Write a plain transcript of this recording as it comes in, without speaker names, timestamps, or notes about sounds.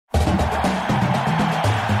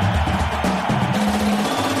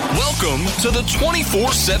Welcome to the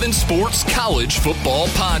 24/7 Sports College Football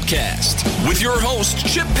Podcast with your hosts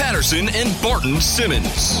Chip Patterson and Barton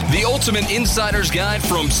Simmons. The ultimate insider's guide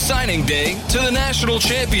from signing day to the national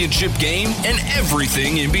championship game and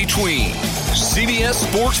everything in between. CBS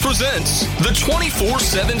Sports presents the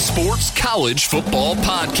 24/7 Sports College Football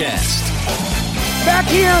Podcast. Back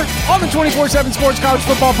here on the 24/7 Sports College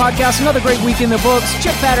Football Podcast, another great week in the books.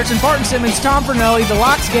 Chip Patterson, Barton Simmons, Tom Fernelli, the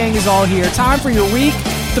Locks gang is all here. Time for your Week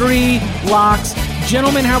 3 Locks.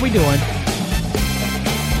 Gentlemen, how we doing?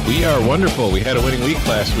 We are wonderful. We had a winning week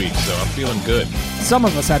last week, so I'm feeling good. Some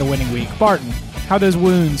of us had a winning week. Barton, how are those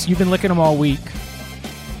wounds? You've been licking them all week.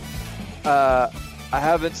 I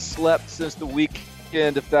haven't slept since the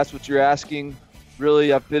weekend, if that's what you're asking.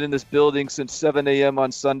 Really, I've been in this building since 7 a.m.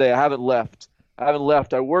 on Sunday. I haven't left.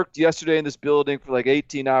 I worked yesterday in this building for like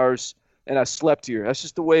 18 hours, and I slept here. That's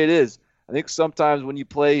just the way it is. I think sometimes when you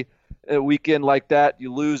play a weekend like that,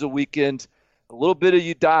 you lose a weekend, a little bit of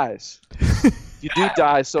you dies. You do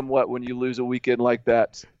die somewhat when you lose a weekend like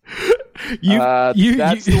that.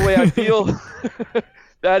 That's the way I feel.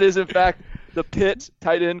 That is, in fact, the Pitt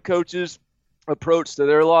tight end coach's approach to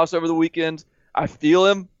their loss over the weekend. I feel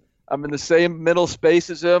him. I'm in the same mental space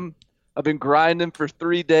as him. I've been grinding for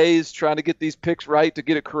 3 days trying to get these picks right to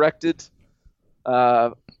get it corrected.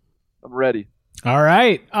 I'm ready. All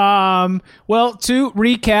right. Well, to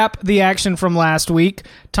recap the action from last week,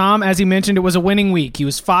 Tom, as he mentioned, it was a winning week. He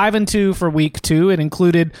was 5-2 for week 2. It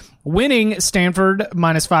included winning Stanford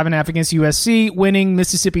 -5.5 against USC, winning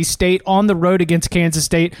Mississippi State on the road against Kansas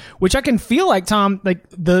State, which I can feel like, Tom, like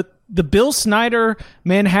the Bill Snyder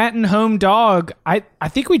Manhattan home dog. I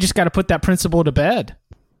think we just got to put that principle to bed.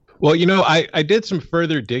 Well, you know, I did some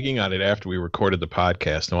further digging on it after we recorded the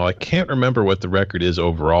podcast, and while I can't remember what the record is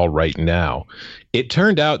overall right now, it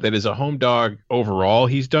turned out that as a home dog overall,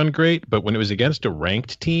 he's done great, but when it was against a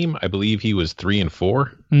ranked team, I believe he was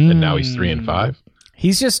 3-4, and now he's 3-5.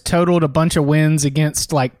 He's just totaled a bunch of wins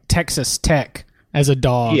against, like, Texas Tech as a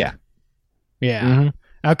dog. Yeah. Mm-hmm.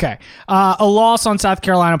 Okay. A loss on South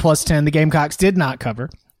Carolina +10. The Gamecocks did not cover.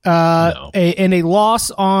 No. And a loss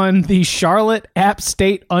on the Charlotte App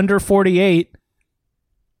State under 48.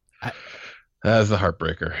 That was the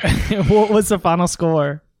heartbreaker. What was the final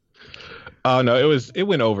score? Oh no, it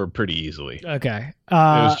went over pretty easily. Okay. It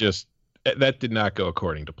was just that did not go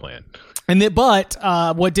according to plan. But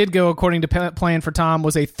what did go according to plan for Tom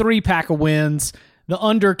was a 3-pack of wins. The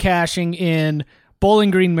under cashing in Bowling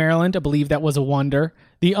Green, Maryland. I believe that was a wonder.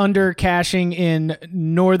 The under cashing in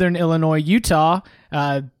Northern Illinois, Utah.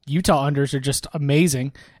 Utah unders are just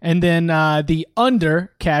amazing. And then the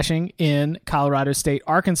under cashing in Colorado State,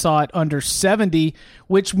 Arkansas at under 70,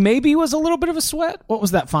 which maybe was a little bit of a sweat. What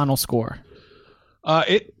was that final score?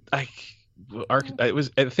 I think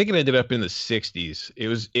it ended up in the 60s.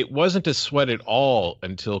 It wasn't a sweat at all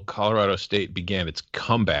until Colorado State began its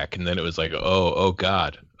comeback, and then it was like, oh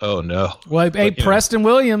God. Oh, no. Well, hey, Preston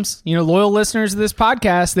Williams, loyal listeners of this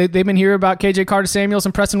podcast, they've been hearing about KJ Carter-Samuels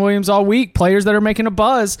and Preston Williams all week, players that are making a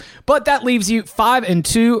buzz. But that leaves you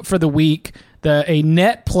 5-2 for the week, a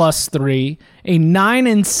net +3, a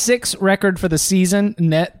 9-6 record for the season,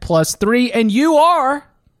 net +3, and you are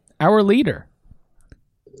our leader.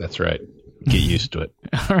 That's right. Get used to it.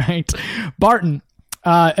 All right. Barton,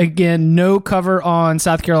 again, no cover on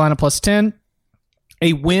South Carolina +10.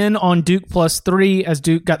 A win on Duke +3 as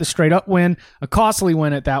Duke got the straight-up win, a costly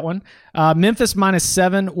win at that one. Memphis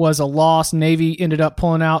 -7 was a loss. Navy ended up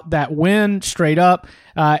pulling out that win straight up.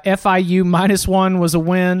 FIU -1 was a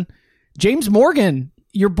win. James Morgan,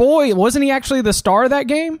 your boy, wasn't he actually the star of that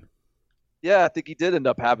game? Yeah, I think he did end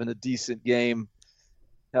up having a decent game.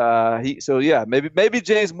 Maybe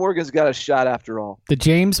James Morgan's got a shot after all. The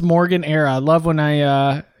James Morgan era. I love when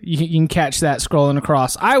you can catch that scrolling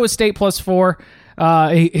across. Iowa State +4.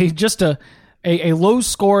 Just a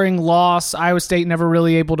low-scoring loss. Iowa State never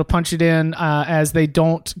really able to punch it in as they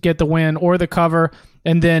don't get the win or the cover.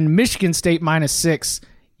 And then Michigan State -6.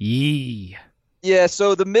 Yee. Yeah,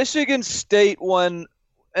 so the Michigan State one,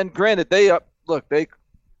 and granted, that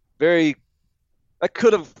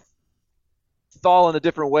could have fallen a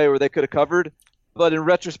different way where they could have covered. But in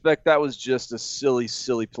retrospect, that was just a silly,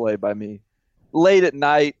 silly play by me. Late at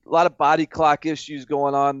night, a lot of body clock issues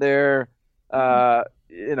going on there. That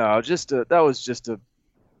was just a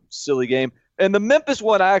silly game. And the Memphis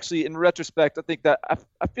one, in retrospect, I think that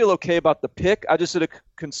I feel okay about the pick. I just should have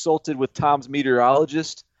consulted with Tom's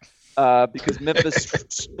meteorologist because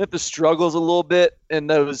Memphis struggles a little bit in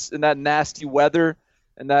that nasty weather,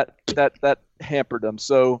 and that hampered them.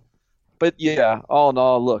 So, but yeah, all in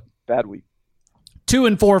all, look, bad week.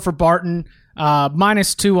 2-4 for Barton.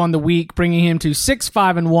 -2 on the week, bringing him to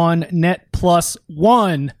 6-5-1, net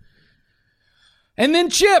 +1. And then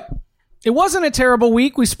Chip. It wasn't a terrible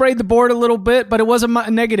week. We sprayed the board a little bit, but it was a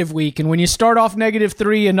negative week. And when you start off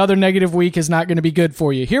 -3, another negative week is not going to be good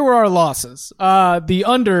for you. Here were our losses. The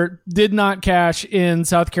under did not cash in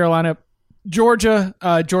South Carolina. Georgia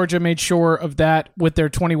made sure of that with their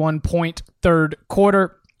 21-point third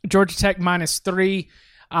quarter. Georgia Tech -3.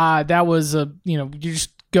 That was you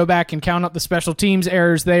just go back and count up the special teams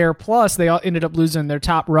errors there. Plus, they all ended up losing their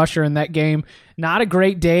top rusher in that game. Not a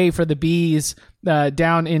great day for the Bees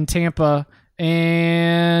down in Tampa.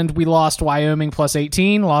 And we lost Wyoming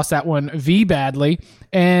 +18. Lost that one badly.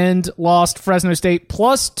 And lost Fresno State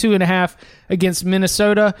 +2.5 against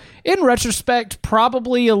Minnesota. In retrospect,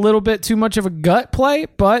 probably a little bit too much of a gut play,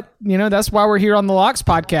 but, that's why we're here on the Locks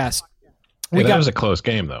podcast. That was a close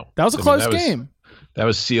game, though. That was a close game. That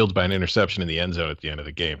was sealed by an interception in the end zone at the end of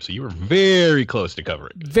the game. So you were very close to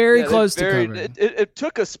covering. Very close to covering. It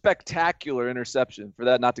took a spectacular interception for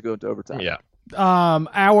that not to go into overtime. Yeah.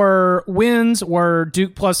 Our wins were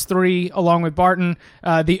Duke +3 along with Barton.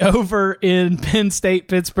 The over in Penn State,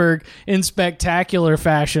 Pittsburgh in spectacular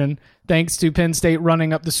fashion, thanks to Penn State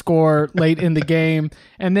running up the score late in the game.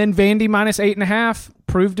 And then Vandy -8.5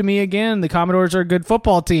 proved to me again the Commodores are a good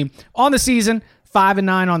football team. On the season,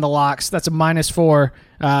 5-9 on the locks. That's a -4.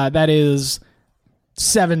 That is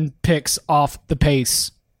 7 picks off the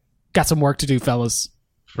pace. Got some work to do, fellas.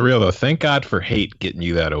 For real, though, thank God for hate getting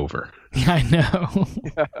you that over. I know.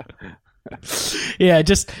 Yeah,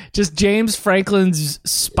 just James Franklin's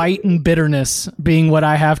spite and bitterness being what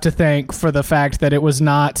I have to thank for the fact that it was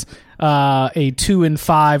not a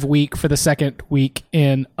 2-5 week for the second week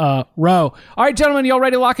in a row. All right, gentlemen, y'all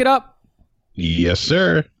ready to lock it up? Yes,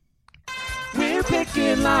 sir. We're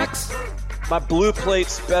picking locks. My Blue Plate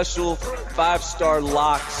special 5-star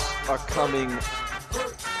locks are coming.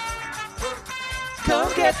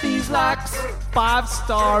 Come get these locks.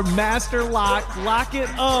 5-star master lock. Lock it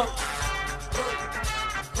up.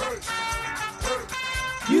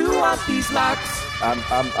 You want these locks?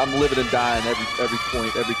 I'm living and dying every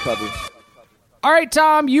point, every cover. All right,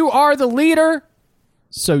 Tom, you are the leader,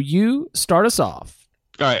 so you start us off.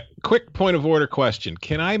 All right, quick point of order question.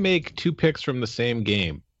 Can I make 2 picks from the same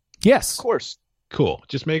game? Yes. Of course. Cool.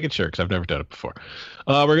 Just making sure because I've never done it before.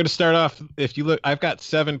 We're going to start off. If you look, I've got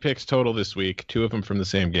 7 picks total this week, 2 of them from the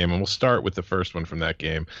same game, and we'll start with the first one from that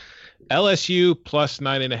game. LSU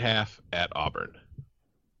 +9.5 at Auburn.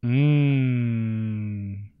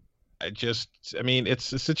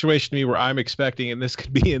 It's a situation to me where I'm expecting, and this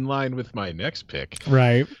could be in line with my next pick,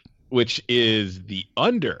 right? Which is the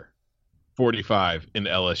under 45 in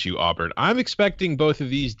LSU Auburn. I'm expecting both of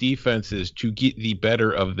these defenses to get the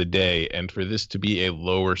better of the day and for this to be a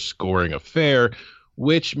lower scoring affair,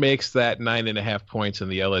 which makes that 9.5 points on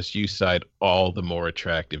the LSU side all the more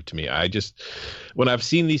attractive to me. When I've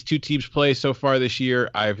seen these two teams play so far this year,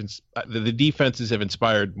 the defenses have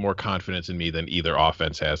inspired more confidence in me than either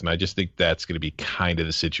offense has, and I just think that's going to be kind of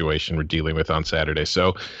the situation we're dealing with on Saturday.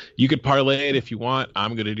 So you could parlay it if you want.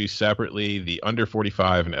 I'm going to do separately the under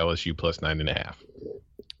 45 and LSU +9.5.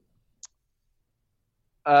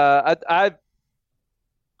 I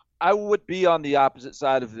would be on the opposite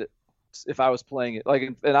side of it if I was playing it,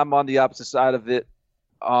 and I'm on the opposite side of it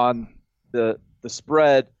on the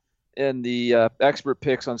spread in the expert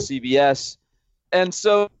picks on CBS, and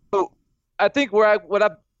so I think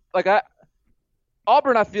Auburn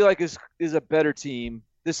I feel like is a better team.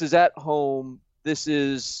 This is at home. This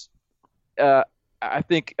is I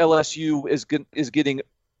think LSU is getting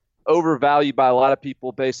overvalued by a lot of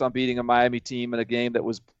people based on beating a Miami team in a game that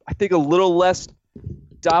was, I think, a little less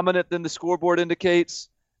dominant than the scoreboard indicates.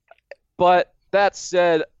 But that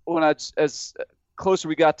said, as closer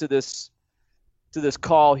we got to this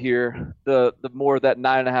call here, the more that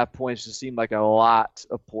 9.5 points just seemed like a lot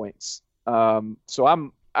of points. So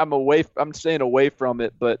I'm staying away from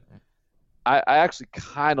it, but I actually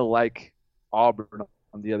kind of like Auburn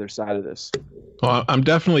on the other side of this. Well, I'm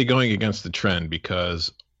definitely going against the trend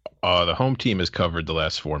because the home team has covered the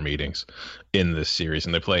last 4 meetings in this series,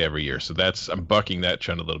 and they play every year. So I'm bucking that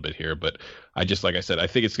trend a little bit here. But like I said, I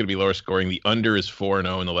think it's going to be lower scoring. The under is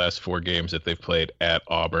 4-0 in the last 4 games that they've played at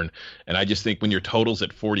Auburn. And I just think when your total's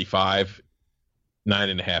at 45,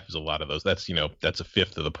 9.5 is a lot of those. That's a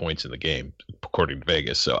fifth of the points in the game, according to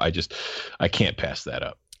Vegas. So I can't pass that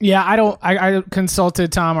up. Yeah, I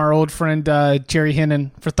consulted Tom, our old friend Jerry Hennon,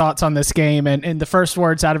 for thoughts on this game, and the first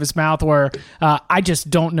words out of his mouth were, I just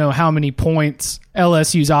don't know how many points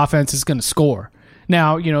LSU's offense is going to score.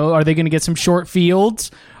 Now, are they going to get some short fields?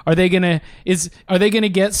 Are they gonna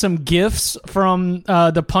get some gifts from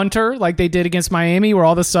the punter like they did against Miami, where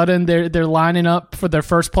all of a sudden they're lining up for their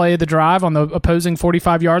first play of the drive on the opposing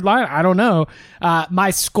 45-yard line? I don't know. My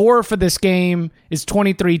score for this game is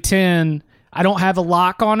 23-10. I don't have a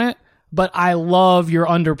lock on it, but I love your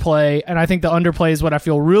underplay, and I think the underplay is what I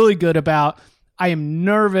feel really good about. I am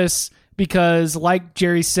nervous because, like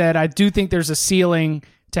Jerry said, I do think there's a ceiling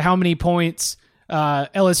to how many points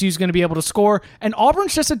LSU is going to be able to score. And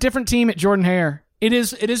Auburn's just a different team at Jordan-Hare. It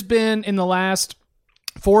has been, in the last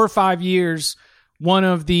 4 or 5 years, one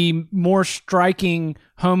of the more striking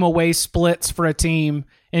home-away splits for a team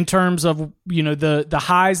in terms of, the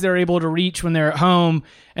highs they're able to reach when they're at home,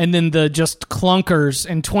 and then the just clunkers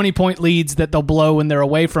and 20-point leads that they'll blow when they're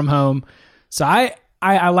away from home. So I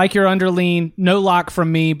like your underlean. No lock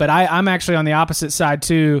from me, but I'm actually on the opposite side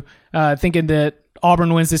too, thinking that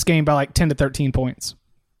Auburn wins this game by like 10 to 13 points.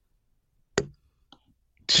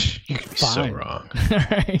 You could be so wrong. All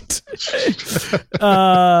right.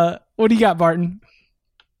 What do you got, Barton?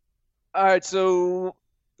 All right, so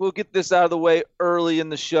we'll get this out of the way early in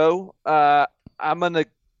the show. I'm going to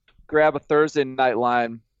grab a Thursday night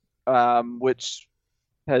line, which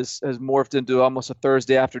has morphed into almost a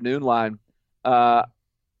Thursday afternoon line.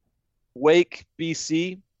 Wake,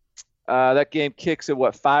 BC. That game kicks at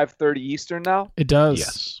 5:30 Eastern now? It does.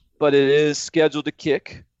 Yes. But it is scheduled to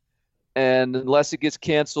kick. And unless it gets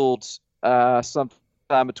canceled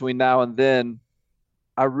sometime between now and then,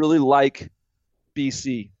 I really like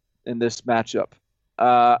BC in this matchup.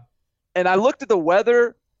 And I looked at the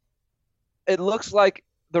weather. It looks like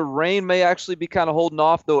the rain may actually be kind of holding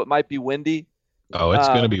off, though it might be windy. Oh, it's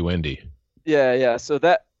going to be windy. Yeah. So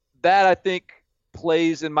that I think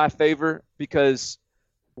plays in my favor because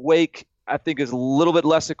Wake, I think, is a little bit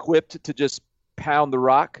less equipped to just pound the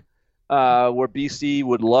rock, where BC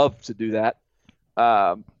would love to do that.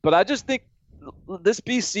 But I just think this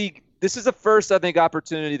is the first, I think,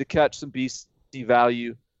 opportunity to catch some BC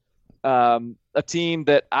value. A team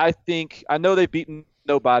that I know they've beaten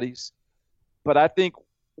nobodies, but I think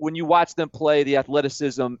when you watch them play, the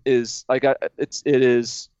athleticism is it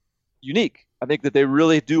is unique. I think that they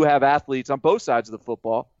really do have athletes on both sides of the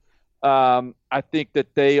football. I think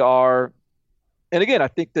that they are, and again, I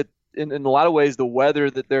think that in a lot of ways, the weather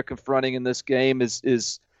that they're confronting in this game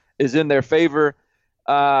is in their favor.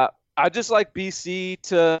 I just like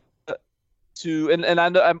BC and I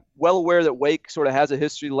know, I'm well aware that Wake sort of has a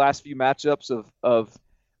history the last few matchups of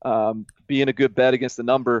being a good bet against the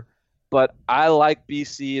number, but I like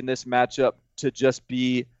BC in this matchup to just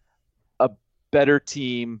be a better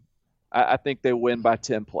team. I think they win by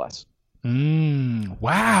 10 plus.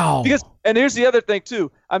 Wow. And here's the other thing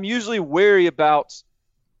too. I'm usually wary about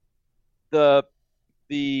the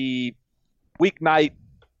weeknight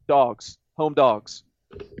home dogs.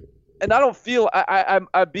 And I don't feel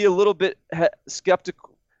I'd be a little bit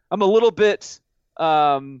skeptical. I'm a little bit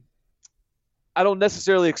I don't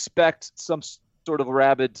necessarily expect some sort of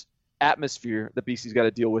rabid atmosphere that BC's got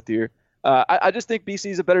to deal with here. I just think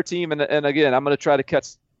BC's a better team, and again, I'm going to try to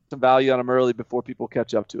catch some value on them early before people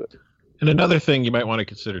catch up to it. And another thing you might want to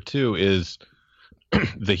consider too is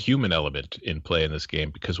the human element in play in this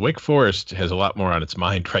game, because Wake Forest has a lot more on its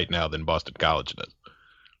mind right now than Boston College does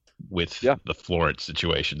with the Florence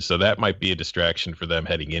situation. So that might be a distraction for them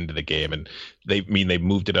heading into the game. And they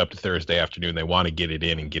moved it up to Thursday afternoon. They want to get it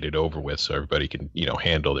in and get it over with so everybody can,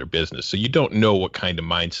 handle their business. So you don't know what kind of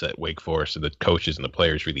mindset Wake Forest and the coaches and the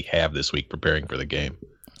players really have this week preparing for the game.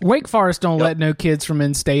 Wake Forest don't let no kids from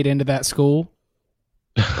in-state into that school.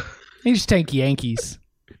 They just take Yankees.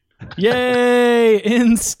 Yay!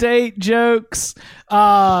 In-state jokes.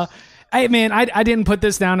 I didn't put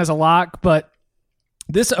this down as a lock, but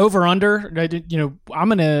this over-under, I'm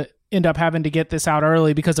going to end up having to get this out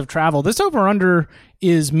early because of travel. This over-under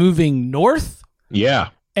is moving north. Yeah.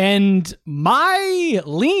 And my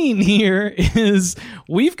lean here is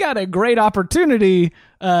we've got a great opportunity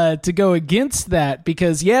to go against that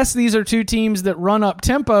because, yes, these are two teams that run up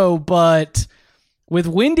tempo, but with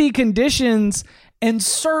windy conditions, and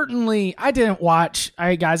certainly I didn't watch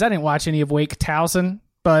any of Wake Towson,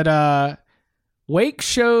 but Wake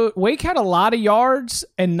had a lot of yards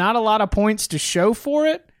and not a lot of points to show for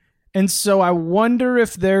it. And so I wonder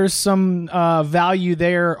if there's some value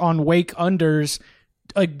there on Wake unders,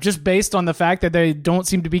 just based on the fact that they don't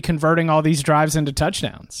seem to be converting all these drives into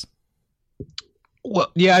touchdowns.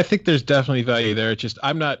 Well, yeah, I think there's definitely value there. It's just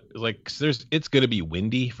I'm not it's going to be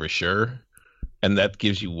windy for sure, and that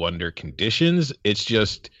gives you wonder conditions. It's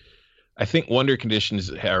just I think wonder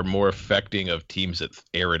conditions are more affecting of teams that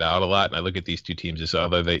air it out a lot. And I look at these two teams as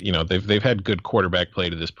although they've had good quarterback play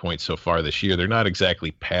to this point so far this year, they're not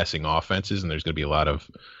exactly passing offenses, and there's going to be a lot of,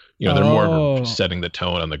 they're more setting the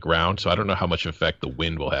tone on the ground. So I don't know how much effect the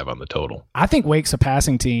wind will have on the total. I think Wake's a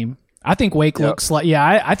passing team. I think Wake looks like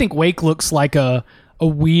I think Wake looks like a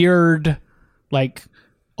weird, like,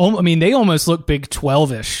 they almost look Big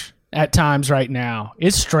 12-ish at times right now.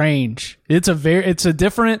 It's strange. It's a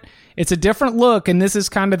different look, and this is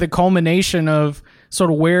kind of the culmination of sort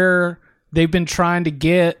of where they've been trying to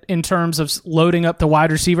get in terms of loading up the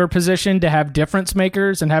wide receiver position to have difference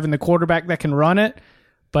makers and having the quarterback that can run it.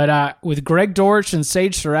 But with Greg Dortch and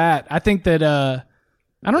Sage Surratt, I think that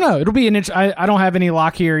I don't know. It'll be I don't have any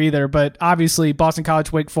lock here either, but obviously Boston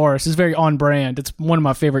College Wake Forest is very on brand. It's one of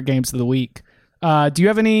my favorite games of the week. Do you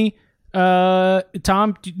have any,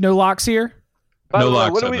 Tom? No locks here? No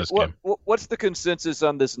locks on this game. What's the consensus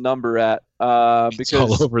on this number at? Because it's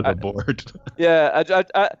all over the board. Yeah,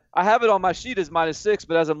 I have it on my sheet as -6,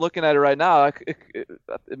 but as I'm looking at it right now,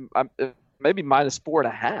 maybe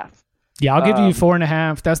 -4.5. Yeah, I'll give you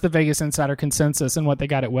 4.5. That's the Vegas Insider consensus and what they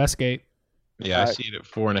got at Westgate. Yeah, I see it at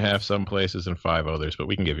 4.5 some places and 5 others, but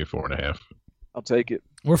we can give you 4.5. I'll take it.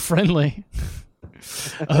 We're friendly.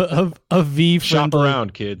 a V friendly. Shop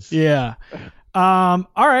around, kids. Yeah. All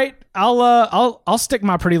right. I'll stick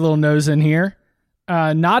my pretty little nose in here.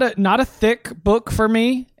 Not a thick book for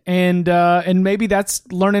me, and maybe that's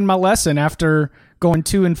learning my lesson after going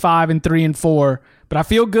 2-5 and 3-4. But I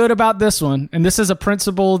feel good about this one, and this is a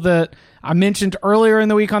principle that I mentioned earlier in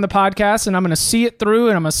the week on the podcast, and I'm going to see it through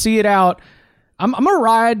and I'm going to see it out. I'm going to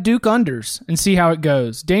ride Duke unders and see how it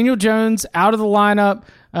goes. Daniel Jones out of the lineup.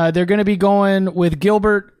 They're going to be going with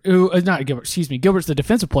Gilbert, not Gilbert, excuse me. Gilbert's the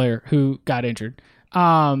defensive player who got injured.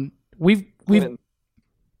 What'd you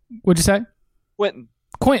say?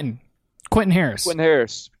 Quentin Harris.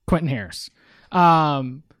 Quentin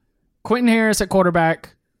Harris at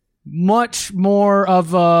quarterback. Much more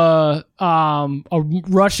of a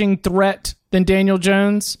rushing threat than Daniel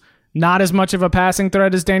Jones. Not as much of a passing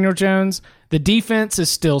threat as Daniel Jones. The defense is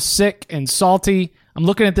still sick and salty. I'm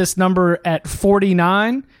looking at this number at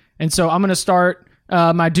 49, and so I'm going to start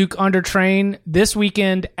my Duke under train this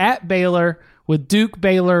weekend at Baylor with Duke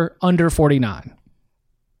Baylor under 49.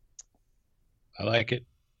 I like it.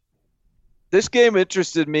 This game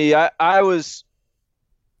interested me. I was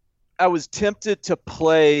tempted to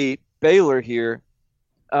play Baylor here,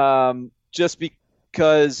 just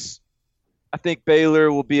because I think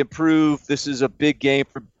Baylor will be improved. This is a big game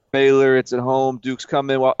for Baylor. It's at home. Duke's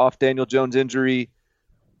coming off Daniel Jones' injury.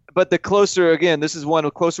 But the closer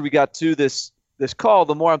we got to this call,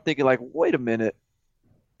 the more I'm thinking, like, wait a minute.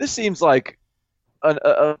 This seems like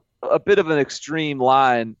a bit of an extreme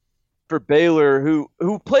line for Baylor, who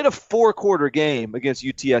played a 4-quarter game against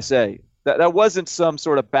UTSA. That wasn't some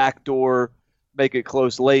sort of backdoor, make it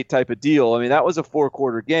close late type of deal. I mean, that was a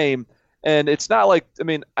 4-quarter game. And it's not like,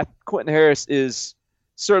 Quentin Harris is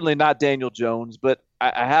certainly not Daniel Jones, but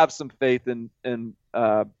I have some faith in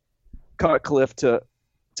Cutcliffe to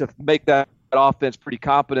make that offense pretty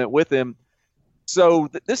competent with him. So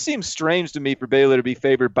this seems strange to me for Baylor to be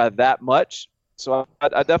favored by that much. So I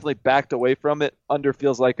definitely backed away from it. Under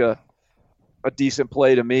feels like a decent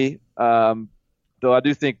play to me. Though I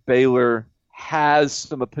do think Baylor has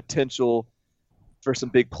some potential for some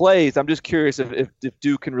big plays. I'm just curious if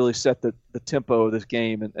Duke can really set the tempo of this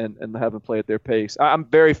game and have them play at their pace. I'm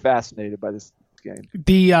very fascinated by this game.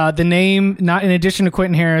 The name, not in addition to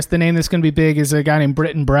Quentin Harris, the name that's going to be big is a guy named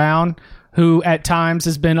Britton Brown, who at times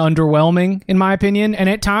has been underwhelming, in my opinion, and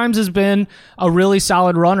at times has been a really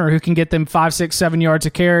solid runner who can get them 5, 6, 7 yards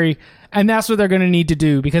a carry. And that's what they're going to need to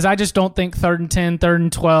do, because I just don't think 3rd and 10, 3rd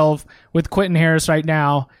and 12 with Quentin Harris right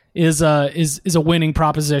now is a winning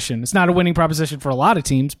proposition. It's not a winning proposition for a lot of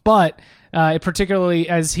teams, but particularly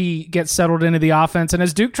as he gets settled into the offense and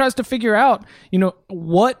as Duke tries to figure out,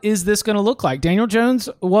 what is this going to look like? Daniel Jones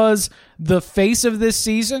was the face of this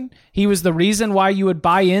season. He was the reason why you would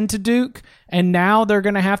buy into Duke, and now they're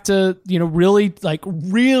going to have to, really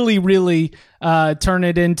turn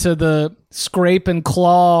it into the scrape and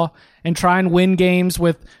claw and try and win games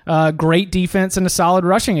with great defense and a solid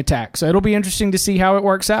rushing attack. So it'll be interesting to see how it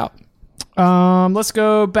works out. Let's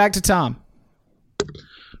go back to Tom.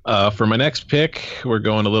 For my next pick, we're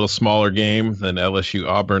going a little smaller game than LSU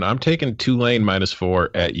Auburn. I'm taking Tulane -4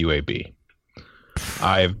 at UAB.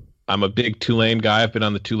 I'm a big Tulane guy. I've been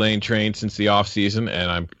on the Tulane train since the offseason,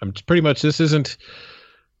 and I'm pretty much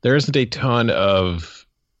there isn't a ton of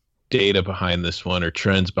data behind this one or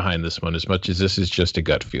trends behind this one as much as this is just a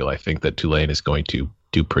gut feel. I think that Tulane is going to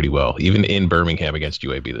do pretty well, even in Birmingham against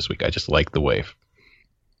UAB this week. I just like the wave.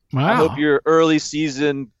 Wow. I hope your early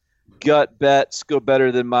season gut bets go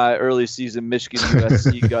better than my early season Michigan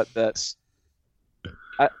USC gut bets.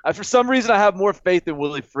 I for some reason I have more faith in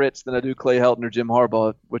Willie Fritz than I do Clay Helton or Jim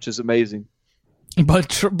Harbaugh, which is amazing.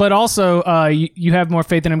 But also you have more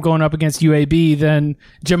faith in him going up against UAB than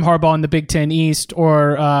Jim Harbaugh in the Big Ten East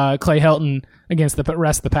or Clay Helton against the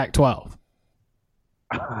rest of the Pac-12.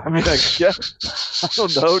 I mean, I guess I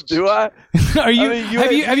don't know. Do I?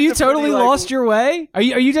 Have you totally lost your way? Are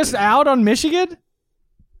you just out on Michigan?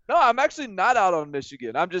 No, I'm actually not out on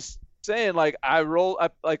Michigan. I'm just saying, like, I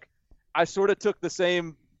sort of took the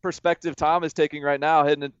same perspective Tom is taking right now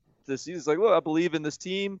heading into the season. It's like, look, I believe in this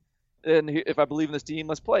team, and if I believe in this team,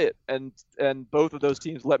 let's play it. And both of those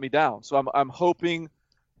teams let me down. So I'm hoping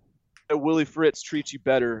that Willie Fritz treats you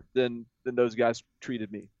better than those guys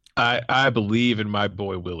treated me. I believe in my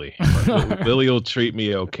boy Willie. Willie will treat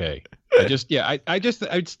me okay.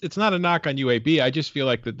 It's not a knock on UAB. I just feel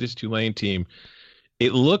like that this Tulane team,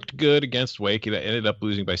 it looked good against Wake. It ended up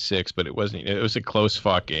losing by 6, but it wasn't. It was a close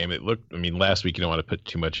fought game. It looked. I mean, last week you don't want to put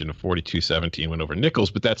too much into 42-17 win over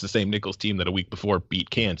Nichols, but that's the same Nichols team that a week before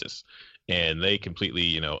beat Kansas, and they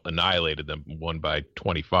completely annihilated them, won by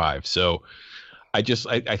 25. So I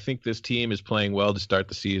think this team is playing well to start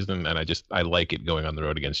the season, and I like it going on the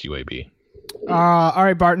road against UAB. All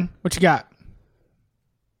right, Barton, what you got?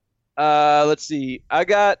 Let's see. I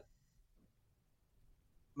got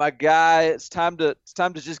my guy. It's time to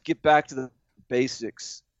just get back to the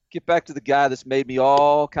basics. Get back to the guy that's made me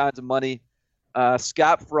all kinds of money.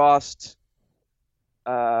 Scott Frost.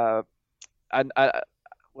 Well,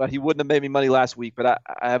 he wouldn't have made me money last week, but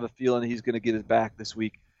I have a feeling he's going to get it back this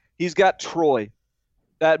week. He's got Troy.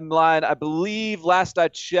 That line, I believe, last I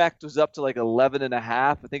checked, was up to like 11.5.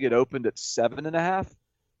 I think it opened at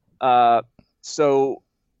 7.5. So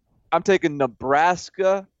I'm taking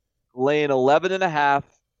Nebraska laying 11.5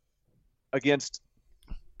 against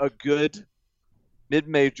a good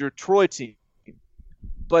mid-major Troy team.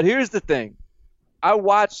 But here's the thing. I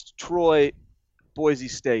watched Troy, Boise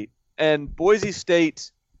State, and Boise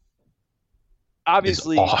State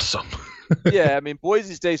obviously is awesome. Yeah, I mean,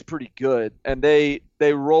 Boise State's pretty good, and they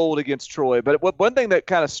rolled against Troy. But one thing that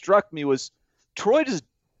kind of struck me was Troy just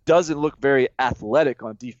doesn't look very athletic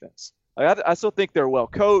on defense. I still think they're well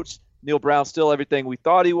coached. Neil Brown's still everything we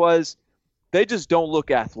thought he was. They just don't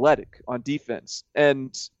look athletic on defense.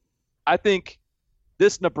 And I think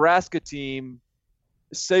this Nebraska team,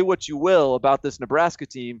 say what you will about this Nebraska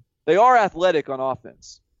team, they are athletic on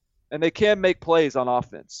offense, and they can make plays on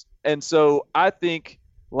offense. And so I think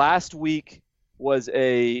last week was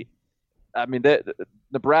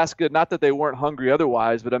Nebraska, not that they weren't hungry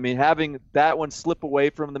otherwise, but I mean, having that one slip away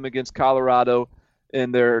from them against Colorado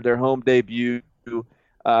in their home debut,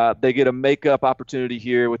 they get a makeup opportunity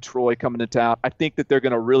here with Troy coming to town. I think that they're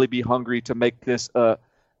going to really be hungry to make this a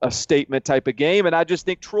statement type of game. And I just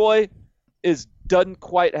think Troy doesn't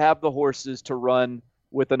quite have the horses to run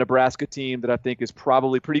with a Nebraska team that I think is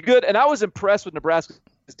probably pretty good. And I was impressed with Nebraska's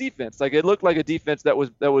defense. Like, it looked like a defense that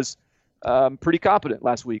was pretty competent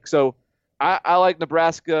last week. So I like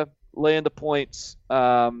Nebraska laying the points.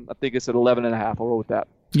 I think it's at 11.5. I'll roll with that.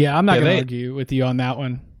 Yeah, I'm not going to argue with you on that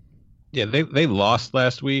one. Yeah, they lost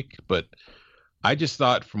last week, but I just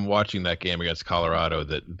thought from watching that game against Colorado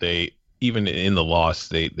that they, even in the loss,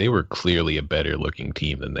 they were clearly a better looking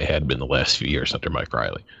team than they had been the last few years under Mike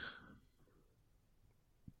Riley.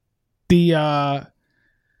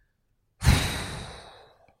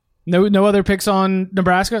 No other picks on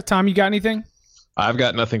Nebraska? Tom, you got anything? I've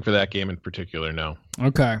got nothing for that game in particular, no.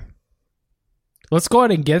 Okay. Let's go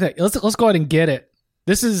ahead and get it. Let's go ahead and get it.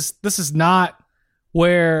 This is not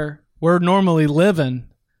where we're normally living,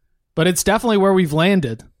 but it's definitely where we've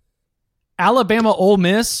landed. Alabama Ole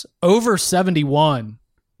Miss over 71.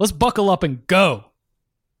 Let's buckle up and go.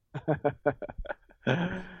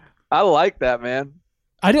 I like that, man.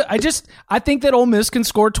 I think that Ole Miss can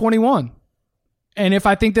score 21. And if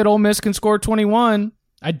I think that Ole Miss can score 21,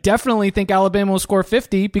 I definitely think Alabama will score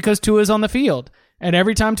 50 because Tua is on the field. And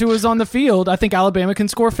every time Tua is on the field, I think Alabama can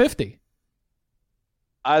score 50.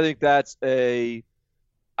 I think that's a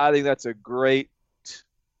great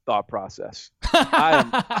thought process.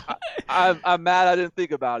 I'm mad I didn't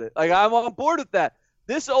think about it. Like, I'm on board with that.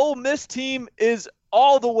 This Ole Miss team is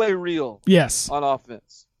all the way real. Yes. On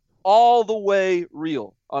offense. All the way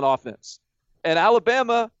real on offense. And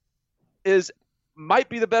Alabama might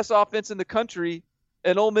be the best offense in the country,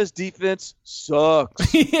 and Ole Miss defense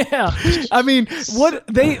sucks. Yeah, I mean, what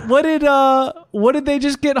did they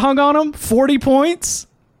just get hung on them? 40 points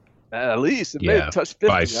At least it may have touched 50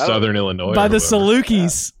 by Southern Illinois, by the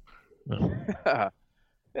Salukis.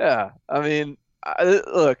 Yeah. I mean,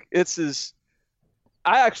 look,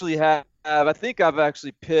 I think I've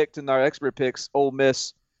actually picked in our expert picks Ole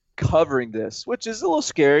Miss covering this, which is a little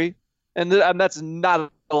scary, and that's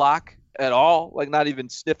not a lock at all. Like, not even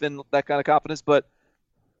sniffing that kind of confidence, but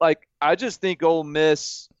like, I just think Ole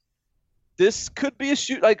Miss, this could be a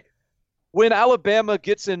shoot. Like, when Alabama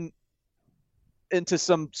gets into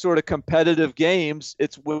some sort of competitive games,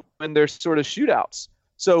 it's when there's sort of shootouts.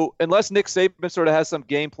 So unless Nick Saban sort of has some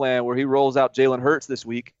game plan where he rolls out Jalen Hurts this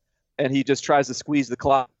week and he just tries to squeeze the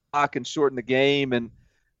clock and shorten the game and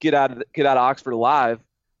get out of Oxford alive,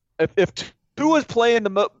 if Tua's playing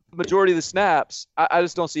the majority of the snaps, I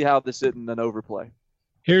just don't see how this isn't an overplay.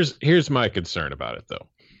 Here's my concern about it, though.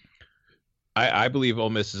 I believe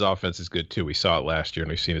Ole Miss's offense is good too. We saw it last year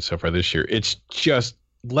and we've seen it so far this year. It's just,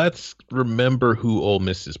 let's remember who Ole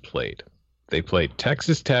Miss has played. They played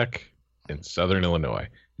Texas Tech and Southern Illinois.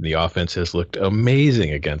 And the offense has looked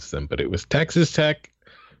amazing against them, but it was Texas Tech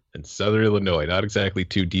and Southern Illinois, not exactly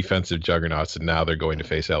two defensive juggernauts, and now they're going to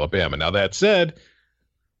face Alabama. Now, that said,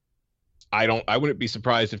 I wouldn't be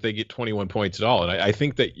surprised if they get 21 points at all. And I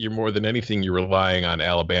think that you're more than anything, you're relying on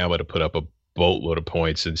Alabama to put up a boatload of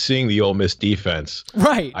points, and seeing the Ole Miss defense,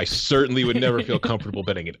 right? I certainly would never feel comfortable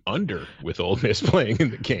betting it under with Ole Miss playing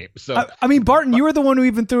in the game. So I mean, Barton, you were the one who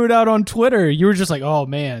even threw it out on Twitter. You were just like, "Oh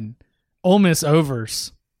man, Ole Miss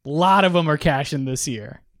overs. A lot of them are cashing this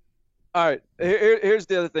year." All right, here's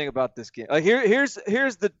the other thing about this game. Like, here's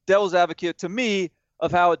the devil's advocate to me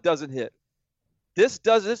of how it doesn't hit. This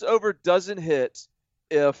over doesn't hit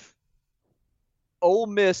if Ole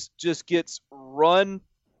Miss just gets run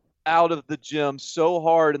out of the gym so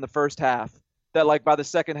hard in the first half that, like, by the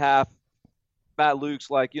second half, Matt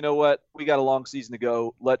Luke's like, you know what, we got a long season to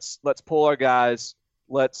go. Let's pull our guys.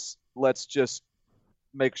 Let's just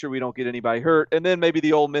make sure we don't get anybody hurt, and then maybe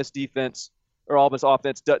the Ole Miss defense or Ole Miss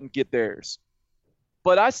offense doesn't get theirs.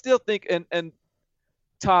 But I still think, and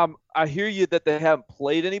Tom, I hear you that they haven't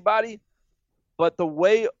played anybody, but the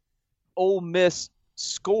way Ole Miss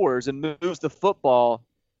scores and moves the football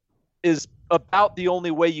is about the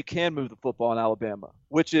only way you can move the football in Alabama,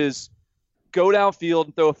 which is go downfield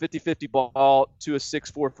and throw a 50-50 ball to a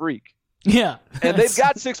 6'4" freak. Yeah. And they've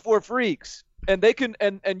got 6'4" freaks, and they can,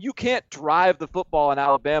 and you can't drive the football in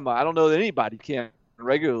Alabama. I don't know that anybody can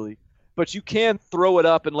regularly, but you can throw it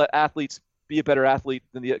up and let athletes be a better athlete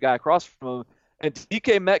than the guy across from them. And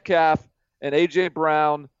DK Metcalf and A.J.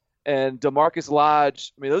 Brown and DeMarcus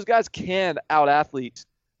Lodge, I mean, those guys can out-athlete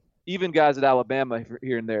even guys at Alabama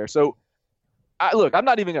here and there. So, I'm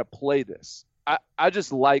not even going to play this. I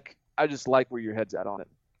just like where your head's at on it.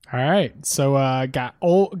 All right, so I got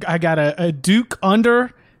a Duke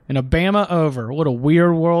under and a Bama over. What a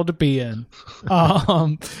weird world to be in.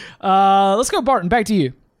 Let's go, Barton. Back to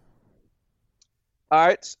you. All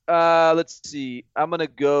right, let's see. I'm gonna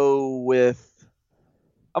go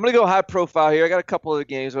high profile here. I got a couple of the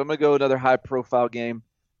games, but I'm gonna go another high profile game.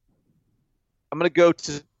 I'm gonna go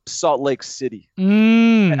to Salt Lake City.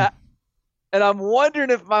 And I'm wondering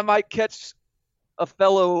if I might catch a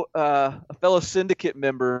fellow syndicate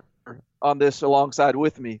member on this alongside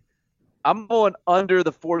with me. I'm going under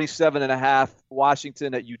the 47.5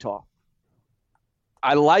 Washington at Utah.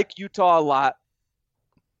 I like Utah a lot.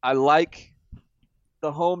 I like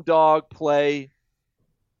the home dog play.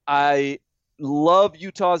 I love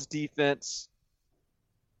Utah's defense.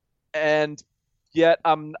 And yet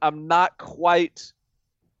I'm not quite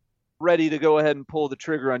ready to go ahead and pull the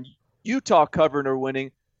trigger on Utah covering or winning,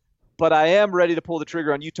 but I am ready to pull the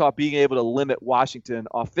trigger on Utah being able to limit Washington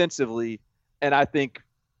offensively, and I think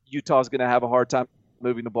Utah's going to have a hard time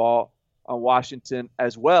moving the ball on Washington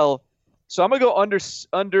as well. So I'm going to go under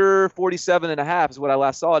 47.5 is what I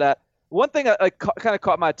last saw it at. One thing I kind of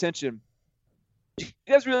caught my attention. You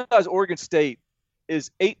guys realize Oregon State is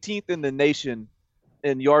 18th in the nation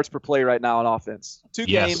in yards per play right now on offense. Two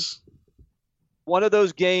games. One of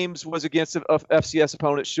those games was against an FCS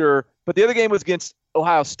opponent, sure, but the other game was against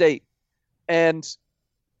Ohio State. And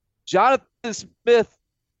Jonathan Smith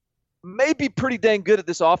may be pretty dang good at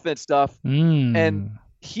this offense stuff, and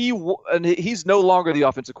he's no longer the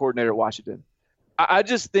offensive coordinator at Washington. I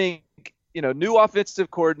just think, new offensive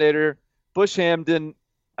coordinator, Bush Hamden,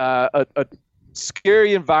 a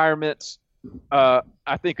scary environment. I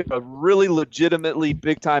think a really legitimately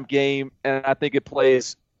big-time game, and I think it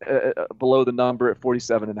plays below the number at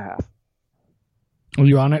 47.5. Are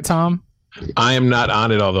you on it, Tom? I am not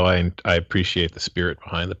on it, although I appreciate the spirit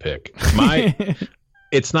behind the pick.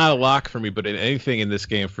 It's not a lock for me, but in anything in this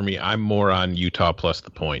game for me, I'm more on Utah plus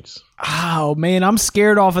the points. Oh man, I'm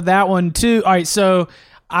scared off of that one too. All right, so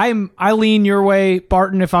I lean your way,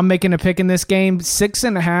 Barton. If I'm making a pick in this game,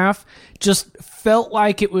 6.5 just felt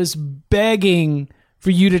like it was begging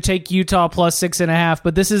for you to take Utah plus 6.5.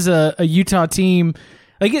 But this is a Utah team.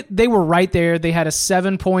 They were right there. They had a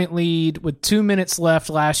 7-point lead with 2 minutes left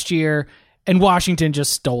last year, and Washington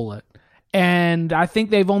just stole it. And I think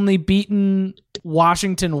they've only beaten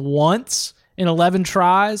Washington once in 11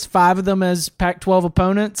 tries, 5 of them as Pac-12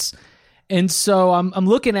 opponents. And so I'm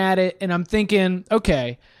looking at it and I'm thinking,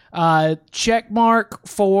 okay, check mark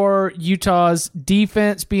for Utah's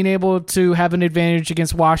defense being able to have an advantage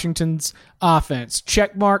against Washington's offense.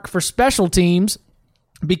 Check mark for special teams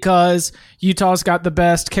because Utah's got the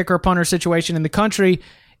best kicker punter situation in the country.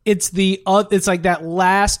 It's like that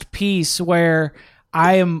last piece where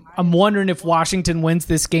I'm wondering if Washington wins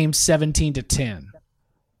this game 17-10.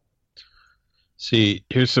 See,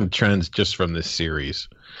 here's some trends just from this series.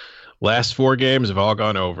 Last 4 games have all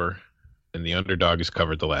gone over, and the underdog has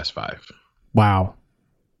covered the last 5. Wow.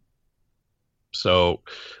 So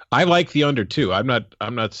I like the under too. I'm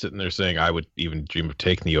not sitting there saying I would even dream of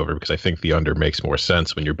taking the over because I think the under makes more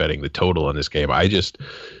sense when you're betting the total on this game.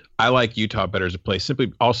 I like Utah better as a play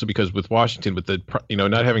simply also because with Washington, with the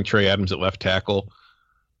not having Trey Adams at left tackle,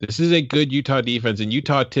 this is a good Utah defense, and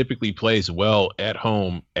Utah typically plays well at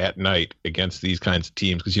home at night against these kinds of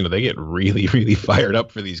teams because they get really, really fired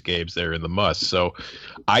up for these games. They're in the must. So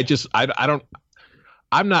I'm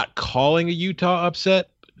not calling a Utah upset,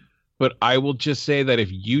 but I will just say that if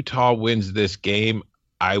Utah wins this game,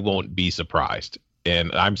 I won't be surprised.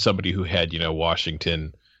 And I'm somebody who had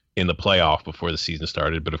Washington in the playoff before the season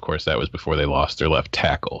started, but of course that was before they lost their left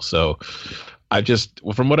tackle. So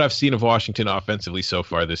from what I've seen of Washington offensively so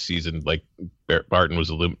far this season, like Barton was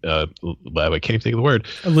I can't even think of the word.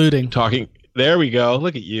 Talking. There we go.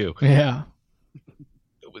 Look at you. Yeah.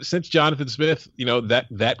 Since Jonathan Smith,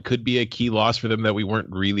 that could be a key loss for them that we weren't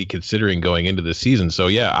really considering going into the season. So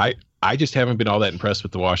yeah, I just haven't been all that impressed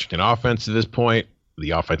with the Washington offense to this point.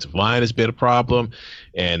 The offensive line has been a problem,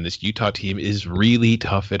 and this Utah team is really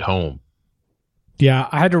tough at home. Yeah,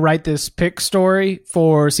 I had to write this pick story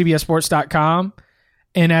for CBSSports.com,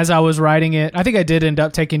 and as I was writing it, I think I did end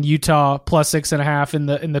up taking Utah plus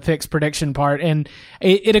 6.5 in the picks prediction part, and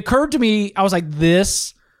it occurred to me, I was like,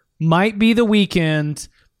 this might be the weekend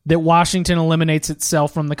that Washington eliminates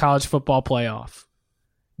itself from the college football playoff.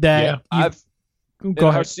 Go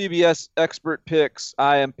ahead. Our CBS expert picks,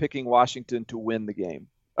 I am picking Washington to win the game.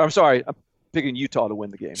 I'm sorry, I'm picking Utah to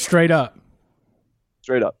win the game. Straight up.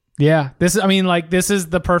 Yeah, this is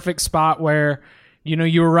the perfect spot where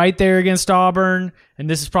you were right there against Auburn, and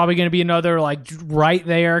this is probably going to be another right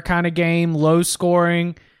there kind of game, low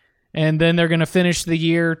scoring, and then they're going to finish the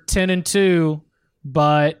year 10-2,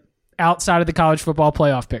 but outside of the college football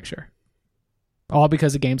playoff picture, all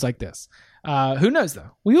because of games like this. Who knows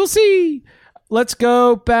though? We will see. Let's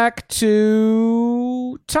go back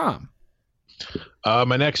to Tom.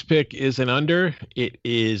 My next pick is an under. It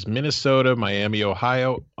is Minnesota, Miami,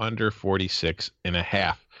 Ohio, under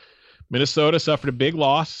 46.5. Minnesota suffered a big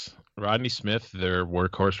loss. Rodney Smith, their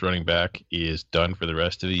workhorse running back, is done for the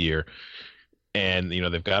rest of the year. And,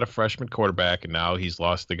 they've got a freshman quarterback, and now he's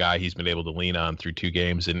lost the guy he's been able to lean on through 2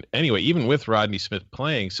 games. And anyway, even with Rodney Smith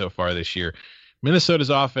playing so far this year, Minnesota's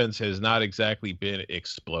offense has not exactly been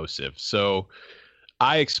explosive. So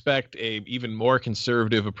I expect a even more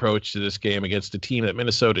conservative approach to this game against a team that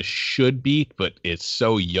Minnesota should beat, but it's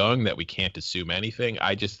so young that we can't assume anything.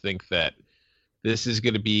 I just think that this is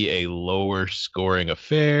going to be a lower scoring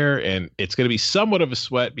affair, and it's going to be somewhat of a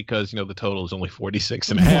sweat because, the total is only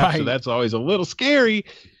 46.5. Right. So that's always a little scary.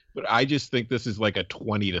 But I just think this is like a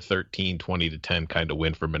 20-13, 20-10 kind of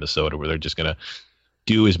win for Minnesota, where they're just going to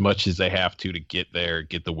do as much as they have to get there,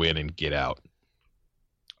 get the win, and get out.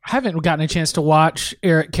 I haven't gotten a chance to watch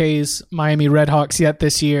Eric Kay's Miami Redhawks yet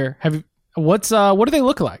this year. What do they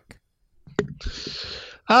look like?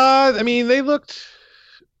 They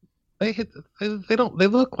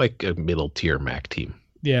look like a middle tier MAC team.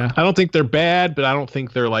 Yeah. I don't think they're bad, but I don't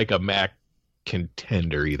think they're like a MAC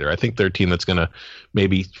contender either. I think they're a team that's going to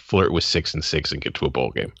maybe flirt with 6-6 and get to a bowl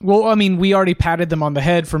game. Well, we already patted them on the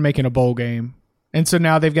head for making a bowl game. And so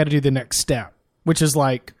now they've got to do the next step, which is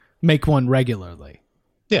make one regularly.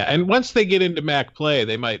 Yeah, and once they get into MAC play,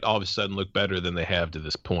 they might all of a sudden look better than they have to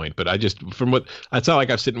this point. But it's not like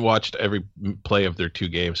I've sit and watched every play of their 2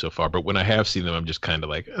 games so far. But when I have seen them, I'm just kind of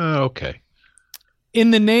like, oh, okay.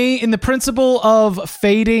 In the principle of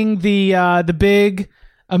fading the big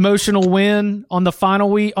emotional win on the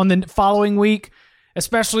following week,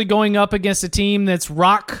 especially going up against a team that's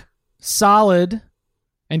rock solid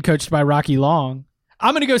and coached by Rocky Long.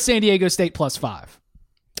 I'm going to go San Diego State +5.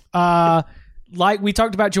 Like we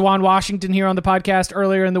talked about Juwan Washington here on the podcast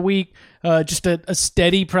earlier in the week, just a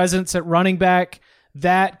steady presence at running back.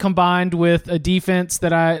 That combined with a defense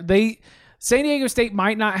that San Diego State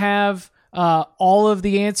might not have all of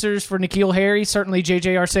the answers for N'Keal Harry. Certainly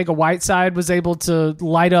J.J. Arcega-Whiteside was able to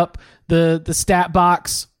light up the stat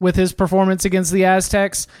box with his performance against the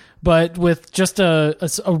Aztecs, but with just a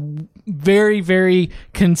very, very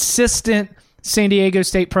consistent San Diego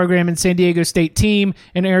State program and San Diego State team,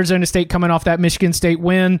 and Arizona State coming off that Michigan State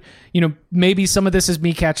win. Maybe some of this is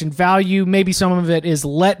me catching value. Maybe some of it is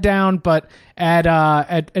let down, but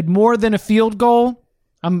at more than a field goal,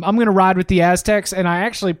 I'm going to ride with the Aztecs, and I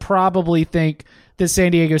actually probably think that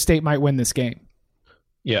San Diego State might win this game.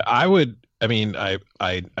 Yeah, I would. I mean, I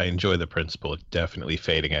enjoy the principle of definitely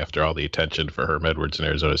fading after all the attention for Herm Edwards in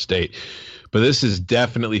Arizona State, but this is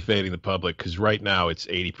definitely fading the public because right now it's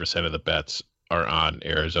 80% of the bets are on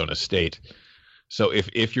Arizona State. So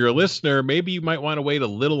if you're a listener, maybe you might want to wait a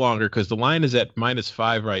little longer because the line is at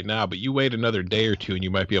 -5 right now, but you wait another day or two and you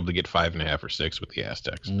might be able to get 5.5 or 6 with the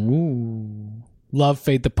Aztecs. Ooh, love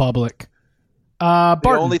fade the public.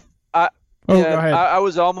 Barton. Go ahead. I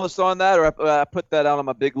was almost on that, or I put that out on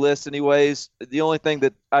my big list anyways. The only thing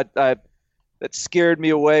that that scared me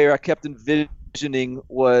away, or I kept envisioning,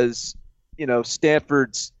 was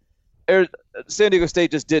Stanford's. San Diego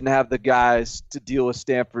State just didn't have the guys to deal with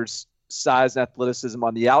Stanford's size and athleticism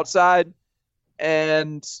on the outside,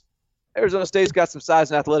 and Arizona State's got some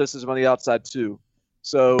size and athleticism on the outside too.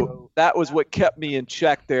 So that was what kept me in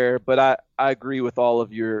check there. But I agree with all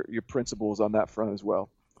of your principles on that front as well.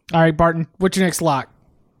 All right, Barton, what's your next lock?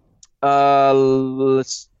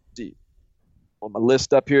 Let's see. On my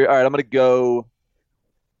list up here. All right, I'm going to go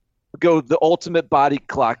the ultimate body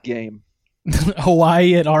clock game.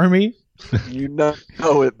 Hawaii at Army? You know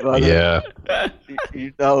it, brother. Yeah.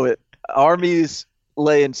 You know it. Army's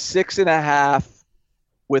laying 6.5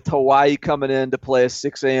 with Hawaii coming in to play a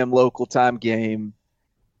 6 a.m. local time game.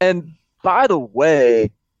 And by the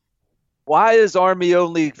way, why is Army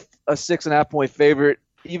only a 6.5 point favorite?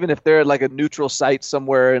 Even if they're at like a neutral site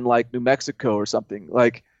somewhere in like New Mexico or something.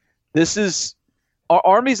 Like,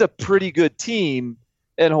 Army's a pretty good team,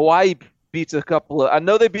 and Hawaii beats a couple of. I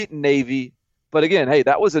know they beat Navy, but again, hey,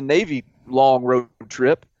 that was a Navy long road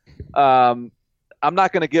trip. I'm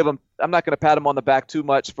not going to pat them on the back too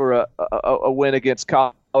much for a win against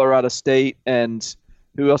Colorado State and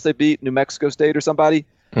who else they beat, New Mexico State or somebody.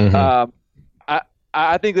 Mm-hmm.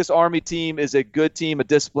 I think this Army team is a good team, a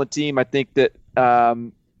disciplined team. I think that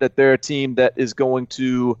they're a team that is going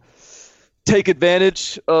to take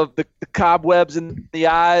advantage of the cobwebs in the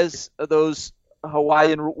eyes of those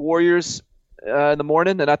Hawaiian warriors in the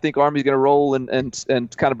morning, and I think Army's going to roll and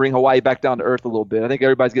kind of bring Hawaii back down to earth a little bit. I think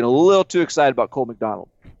everybody's getting a little too excited about Cole McDonald.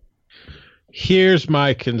 Here's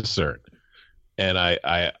my concern, and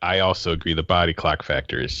I also agree the body clock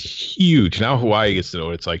factor is huge. Now Hawaii gets to know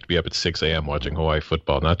what it's like to be up at 6 a.m. watching Hawaii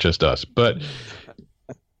football, not just us. But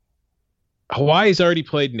Hawaii's already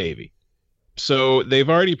played Navy. So they've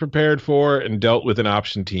already prepared for and dealt with an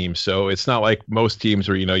option team. So it's not like most teams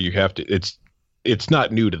where, you have to it's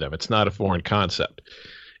not new to them. It's not a foreign concept.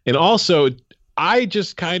 And also, I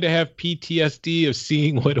just kind of have PTSD of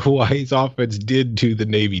seeing what Hawaii's offense did to the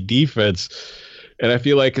Navy defense. And I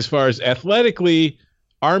feel like as far as athletically,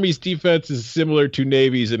 Army's defense is similar to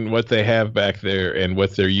Navy's in what they have back there and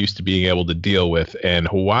what they're used to being able to deal with. And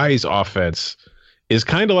Hawaii's offense is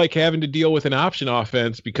kind of like having to deal with an option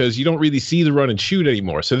offense because you don't really see the run and shoot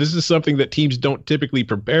anymore. So this is something that teams don't typically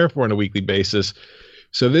prepare for on a weekly basis.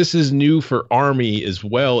 So this is new for Army as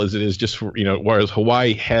well as it is just for, whereas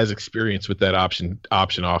Hawaii has experience with that option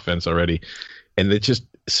offense already. And it's just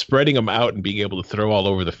spreading them out and being able to throw all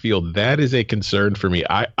over the field. That is a concern for me.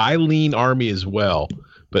 I lean Army as well,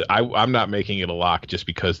 but I'm not making it a lock just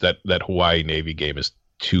because that Hawaii Navy game is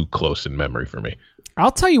too close in memory for me.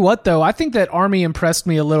 I'll tell you what, though. I think that Army impressed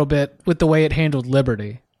me a little bit with the way it handled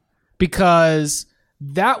Liberty, because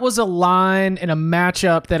that was a line and a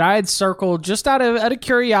matchup that I had circled just out of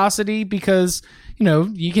curiosity because,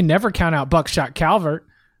 you can never count out Buckshot Calvert.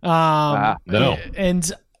 No.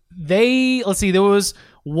 And there was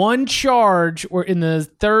one charge where in the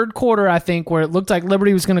third quarter, I think, where it looked like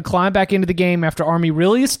Liberty was going to climb back into the game after Army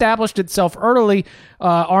really established itself early.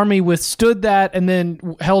 Army withstood that and then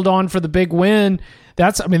held on for the big win.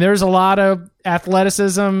 There's a lot of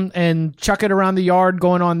athleticism and chuck it around the yard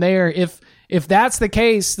going on there. If that's the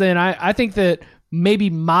case, then I think that maybe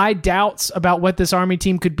my doubts about what this Army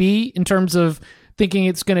team could be in terms of thinking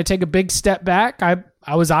it's going to take a big step back.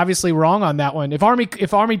 I was obviously wrong on that one. If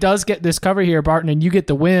Army does get this cover here, Barton, and you get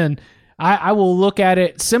the win, I will look at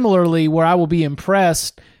it similarly, where I will be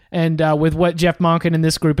impressed and with what Jeff Monken and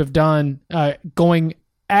this group have done going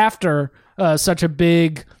after such a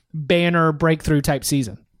big banner breakthrough type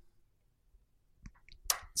season.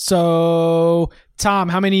 So, Tom,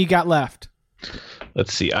 how many you got left?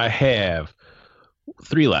 Let's see. I have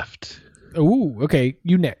 3 left. Ooh, okay.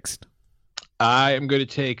 You next. I am going to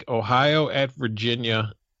take Ohio at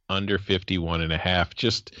Virginia under 51.5.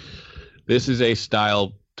 Just, this is a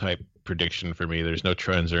style type prediction for me. There's no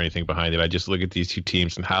trends or anything behind it. I just look at these two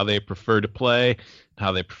teams and how they prefer to play,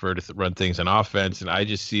 how they prefer to run things on offense, and I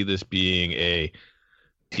just see this being a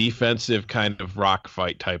defensive kind of rock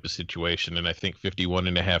fight type of situation, and I think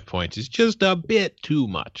 51.5 points is just a bit too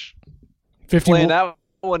much. Playing that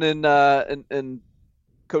one in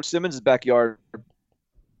Coach Simmons' backyard,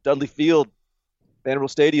 Dudley Field,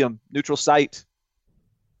 Vanderbilt Stadium, neutral site,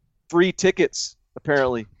 free tickets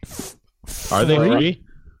apparently. Are they free?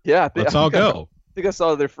 Yeah, let's all go. I think I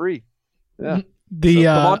saw they're free. Yeah, so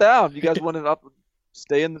come on down. You guys want to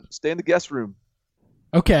stay in the guest room?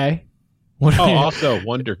 Okay. Also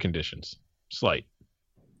wonder conditions, slight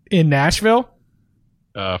in Nashville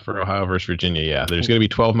for Ohio versus Virginia. Yeah, there's going to be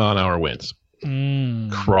 12-mile-an-hour winds.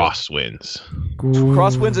 Crosswinds.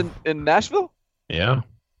 Crosswinds in Nashville? Yeah.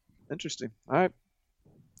 Interesting. All right.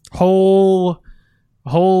 Whole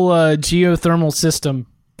geothermal system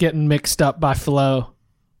getting mixed up by flow.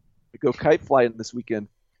 We go kite flying this weekend.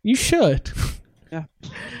 You should. Yeah.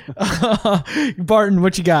 Barton,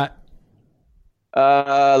 what you got?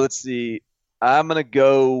 Let's see. I'm gonna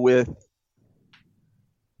go with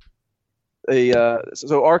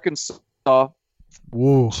so Arkansas.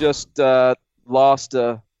 Whoa. Just lost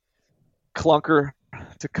a clunker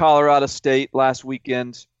to Colorado State last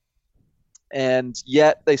weekend, and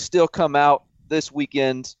yet they still come out this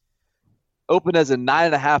weekend open as a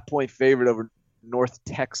 9.5 point favorite over North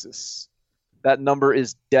Texas. That number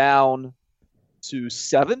is down to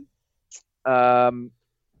 7. I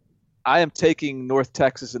am taking North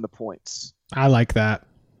Texas in the points. I like that.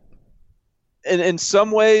 And in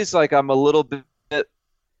some ways, like I'm a little bit,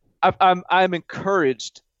 I'm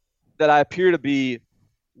encouraged that I appear to be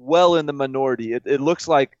well in the minority. It looks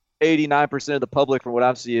like 89% of the public, from what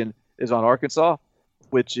I'm seeing, is on Arkansas,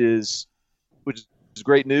 which is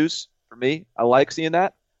great news for me. I like seeing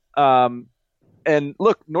that. And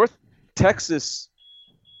look, North Texas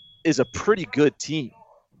is a pretty good team.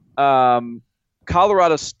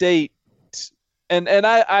 Colorado State, and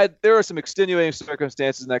I there are some extenuating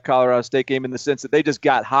circumstances in that Colorado State game in the sense that they just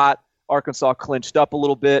got hot. Arkansas clinched up a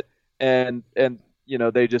little bit, and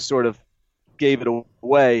they just sort of gave it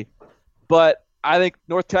away. But I think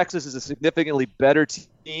North Texas is a significantly better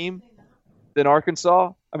team than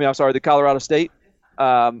Arkansas. The Colorado State,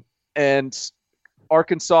 and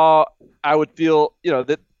Arkansas. I would feel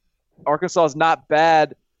that Arkansas is not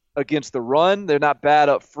bad against the run. They're not bad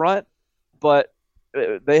up front, but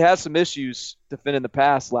they had some issues defending the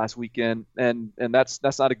pass last weekend, and that's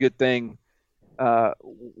not a good thing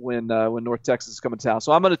when North Texas is coming to town.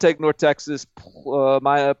 So I'm going to take North Texas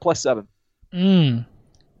my +7.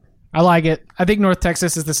 I like it. I think North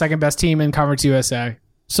Texas is the second best team in Conference USA,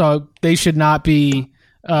 so they should not be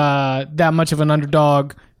that much of an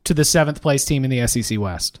underdog to the 7th place team in the SEC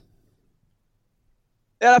West.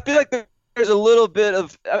 And I feel like there's a little bit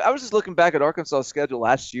of – I was just looking back at Arkansas' schedule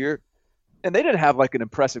last year, and they didn't have like an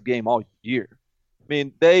impressive game all year. I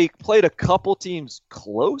mean, they played a couple teams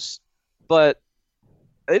close, but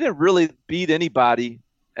they didn't really beat anybody.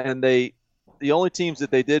 And the only teams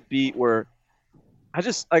that they did beat were –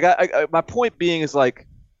 my point being is like,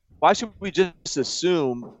 why should we just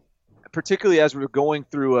assume, particularly as we're going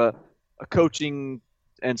through a coaching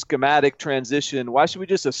and schematic transition, why should we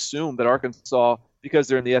just assume that Arkansas, because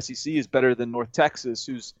they're in the SEC, is better than North Texas,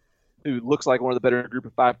 who looks like one of the better group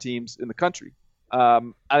of 5 teams in the country? I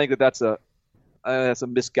think that's a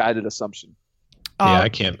misguided assumption. Yeah,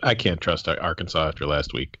 I can't trust Arkansas after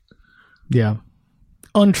last week. Yeah,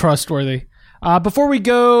 untrustworthy. Before we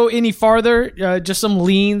go any farther, just some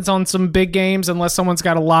leans on some big games, unless someone's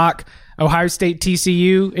got a lock. Ohio State,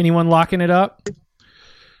 TCU. Anyone locking it up?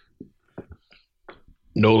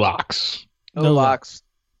 No locks. No locks.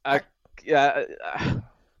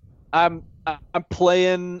 I'm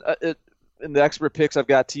playing in the expert picks. I've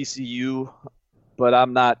got TCU, but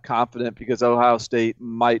I'm not confident because Ohio State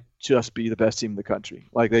might just be the best team in the country.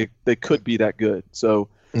 Like they could be that good. So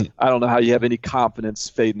I don't know how you have any confidence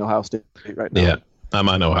fading Ohio State right now. Yeah, I'm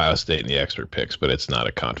on Ohio State in the expert picks, but it's not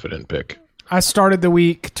a confident pick. I started the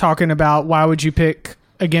week talking about why would you pick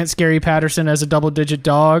against Gary Patterson as a double-digit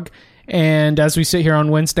dog, and as we sit here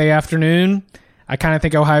on Wednesday afternoon, I kind of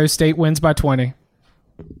think Ohio State wins by 20.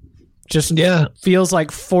 Just feels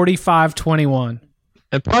like 45-21.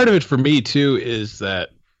 And part of it for me, too, is that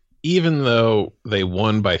even though they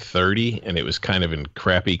won by 30 and it was kind of in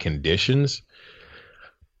crappy conditions,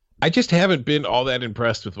 I just haven't been all that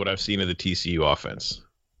impressed with what I've seen of the TCU offense.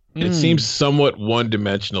 It seems somewhat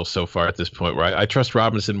one-dimensional so far at this point, where I trust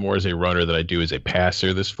Robinson more as a runner than I do as a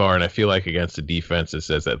passer this far, and I feel like against a defense that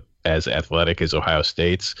says that as athletic as Ohio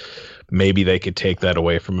State's, maybe they could take that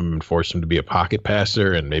away from him and force him to be a pocket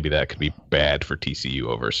passer, and maybe that could be bad for TCU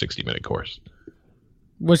over a 60-minute course.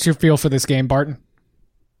 What's your feel for this game, Barton?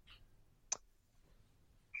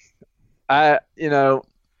 I'm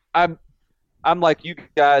like you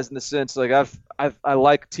guys in the sense, like I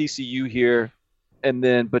like TCU here. And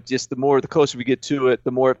then, but just the closer we get to it,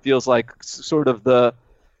 the more it feels like sort of the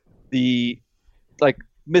like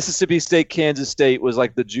Mississippi State, Kansas State was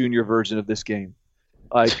like the junior version of this game.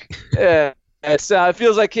 Like, it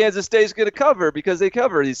feels like Kansas State's going to cover because they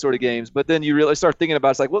cover these sort of games. But then you really start thinking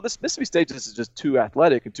about it's like, well, this Mississippi State is just too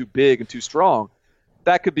athletic and too big and too strong.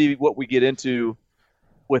 That could be what we get into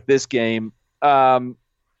with this game.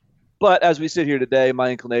 But as we sit here today, my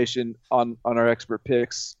inclination on our expert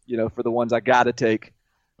picks, for the ones I got to take,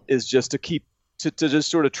 is just to keep to just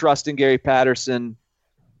sort of trust in Gary Patterson,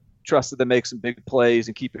 trust that they make some big plays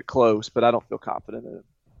and keep it close. But I don't feel confident in it.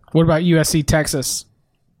 What about USC Texas?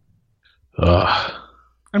 I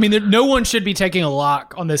mean, no one should be taking a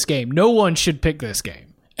lock on this game. No one should pick this game.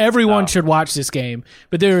 Everyone should watch this game.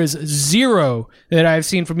 But there is zero that I've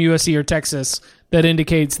seen from USC or Texas that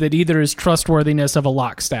indicates that either is trustworthiness of a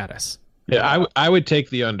lock status. Yeah, I would take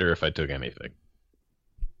the under if I took anything.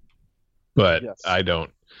 But yes. I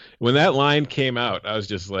don't. When that line came out, I was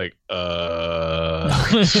just like,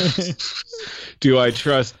 do I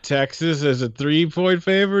trust Texas as a 3-point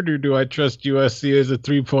favorite, or do I trust USC as a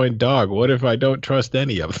 3-point dog? What if I don't trust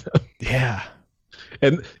any of them? Yeah.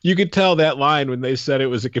 And you could tell that line when they said it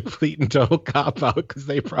was a complete and total cop-out, because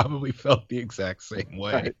they probably felt the exact same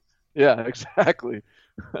way. Right. Yeah, exactly.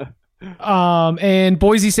 And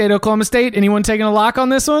Boise State, Oklahoma State. Anyone taking a lock on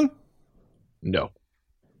this one? No.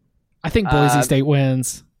 I think Boise State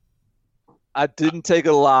wins. I didn't take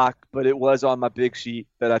a lock, but it was on my big sheet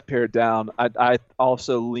that I pared down. I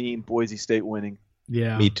also lean Boise State winning.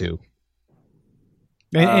 Yeah. Me too.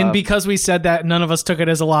 And because we said that, none of us took it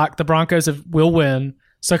as a lock. The Broncos will win.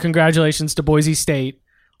 So congratulations to Boise State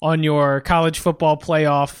on your college football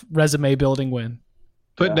playoff resume building win.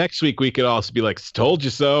 But next week we could also be like, told you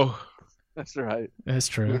so. That's right. That's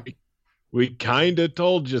true. We kind of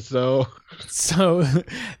told you so. So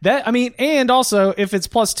and also if it's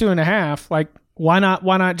plus 2.5, like why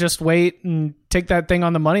not just wait and take that thing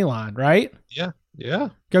on the money line, right? Yeah. Yeah.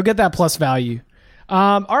 Go get that plus value.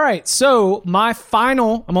 All right. So I'm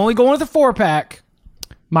only going with a 4-pack.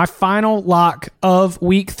 My final lock of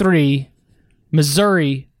week 3,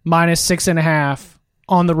 Missouri minus 6.5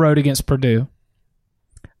 on the road against Purdue.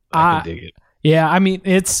 I can dig it. Yeah, I mean,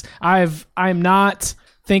 I'm not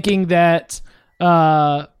thinking that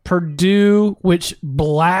Purdue, which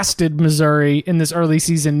blasted Missouri in this early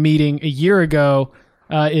season meeting a year ago,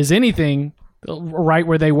 is anything right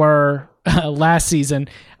where they were last season.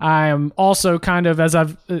 I am also kind of, as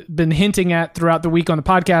I've been hinting at throughout the week on the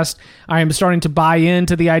podcast, I am starting to buy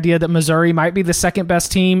into the idea that Missouri might be the second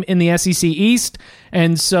best team in the SEC East.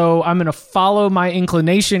 And so I'm going to follow my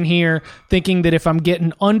inclination here, thinking that if I'm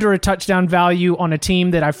getting under a touchdown value on a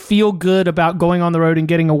team that I feel good about going on the road and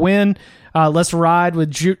getting a win, let's ride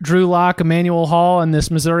with Drew Lock, Emmanuel Hall, and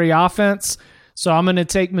this Missouri offense. So I'm going to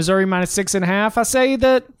take Missouri minus 6.5. I say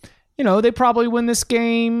that, they probably win this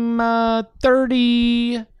game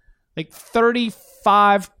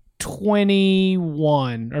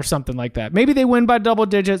 35-21 or something like that. Maybe they win by double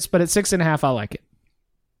digits, but at 6.5, I like it.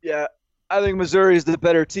 Yeah, I think Missouri is the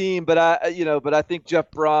better team, but I think Jeff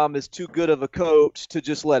Brom is too good of a coach to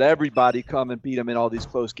just let everybody come and beat him in all these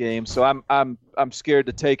close games. So I'm scared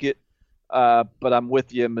to take it, but I'm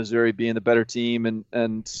with you, Missouri being the better team,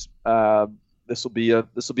 and this will be a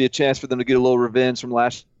chance for them to get a little revenge from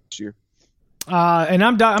last year. And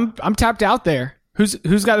I'm tapped out there.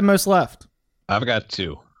 Who's got the most left? I've got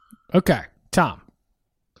 2. Okay, Tom.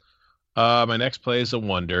 My next play is a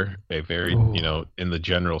wonder, a very, in the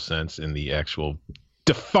general sense, in the actual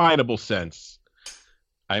definable sense.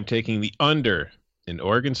 I'm taking the under in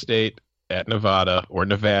Oregon State at Nevada.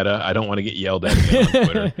 I don't want to get yelled at on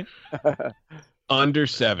Twitter. Under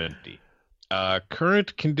 70.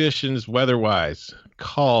 Current conditions weather-wise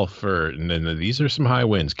call for, and these are some high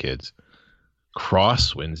winds, kids,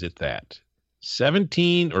 Crosswinds at that.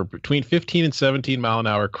 17 or between 15 and 17 mile an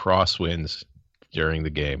hour crosswinds during the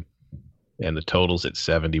game. And the total's at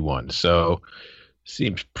 71. So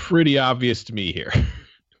seems pretty obvious to me here.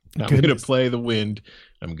 I'm going to play the wind.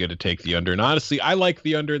 I'm going to take the under. And honestly, I like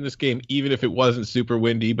the under in this game, even if it wasn't super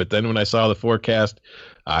windy. But then when I saw the forecast,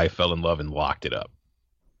 I fell in love and locked it up.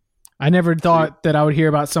 I never thought that I would hear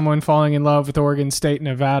about someone falling in love with Oregon State,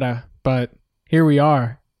 Nevada, but here we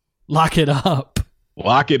are. Lock it up.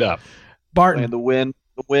 Lock it up. Barton. And the win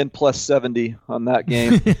plus 70 on that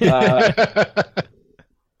game.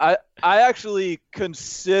 I actually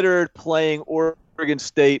considered playing Oregon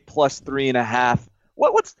State plus 3.5.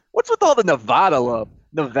 What's with all the Nevada love?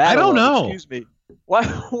 Nevada. I don't know. Excuse me.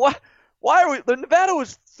 Why are we? The Nevada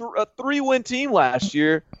was a 3-win team last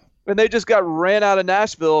year, and they just got ran out of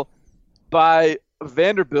Nashville by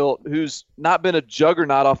Vanderbilt, who's not been a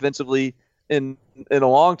juggernaut offensively in a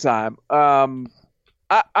long time.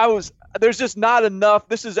 There's just not enough.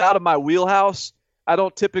 This is out of my wheelhouse. I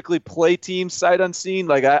don't typically play teams sight unseen.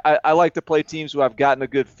 Like I like to play teams who I've gotten a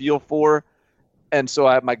good feel for, and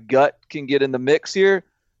so my gut can get in the mix here.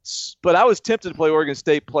 But I was tempted to play Oregon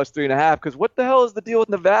State plus 3.5 because what the hell is the deal with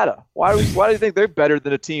Nevada? Why do you think they're better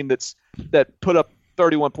than a team that put up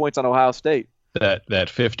 31 points on Ohio State? That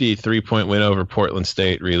 53-point win over Portland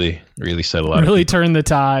State really said a lot. Really turned the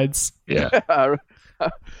tides. Yeah.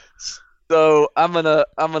 So I'm gonna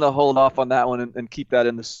hold off on that one and keep that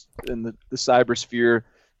in the cybersphere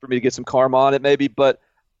for me to get some karma on it maybe. But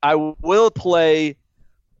I will play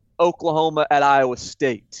Oklahoma at Iowa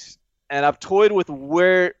State, and I've toyed with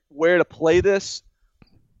where to play this.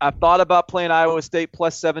 I've thought about playing Iowa State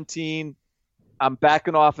plus 17. I'm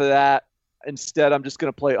backing off of that. Instead, I'm just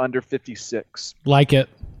going to play under 56. Like it.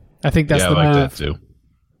 I think that's the I like move. that too.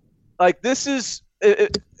 Like this is,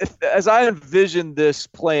 as I envision this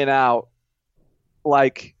playing out,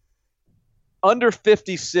 like under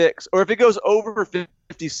 56, or if it goes over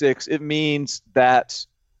 56, it means that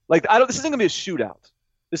this isn't going to be a shootout.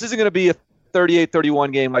 This isn't going to be a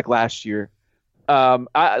 38-31 game like last year.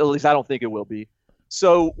 At least I don't think it will be.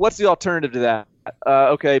 So what's the alternative to that?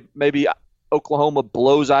 Okay, maybe Oklahoma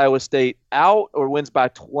blows Iowa State out or wins by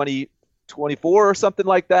 20, 24 or something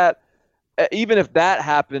like that. Even if that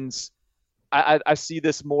happens, I see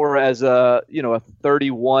this more as a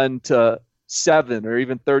 31-7 or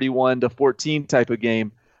even 31-14 type of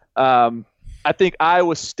game. I think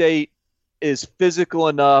Iowa State is physical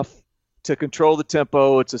enough to control the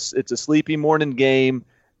tempo. It's a sleepy morning game.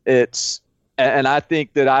 And I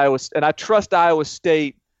think that I trust Iowa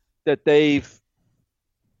State that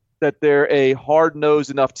they're a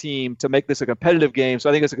hard-nosed enough team to make this a competitive game. So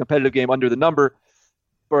I think it's a competitive game under the number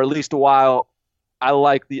for at least a while. I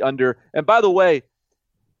like the under. And by the way,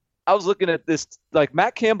 I was looking at this, like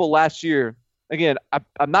Matt Campbell last year. Again,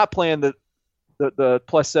 I'm not playing the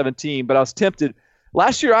plus 17, but I was tempted.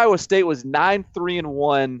 Last year, Iowa State was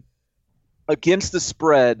 9-3-1 against the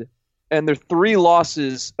spread, and their 3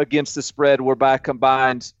 losses against the spread were by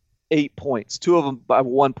combined 8 points. 2 of them by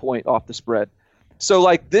 1 point off the spread. So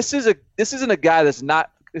like this isn't a guy that's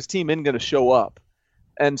not his team isn't going to show up,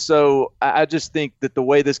 and so I just think that the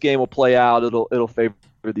way this game will play out, it'll favor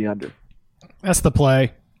the under. That's the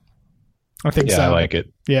play. I think so. Yeah, I like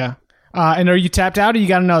it. Yeah. And are you tapped out or you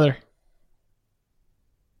got another?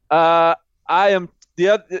 I am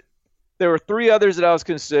there were 3 others that I was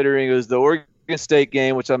considering. It was the Oregon State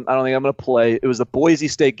game, which I don't think I'm going to play. It was the Boise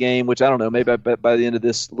State game, which I don't know. Maybe by the end of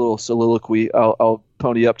this little soliloquy, I'll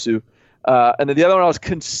pony up to. And then the other one I was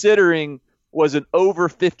considering was an over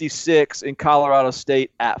 56 in Colorado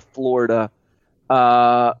State at Florida.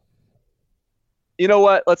 You know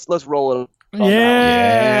what? Let's roll it.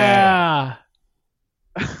 Yeah.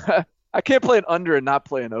 I can't play an under and not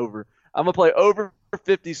play an over. I'm gonna play over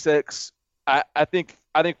 56. I think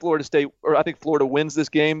Florida State, or I think Florida wins this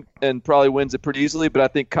game and probably wins it pretty easily. But I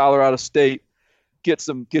think Colorado State gets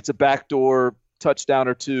a backdoor touchdown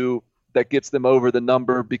or 2 that gets them over the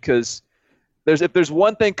number, because if there's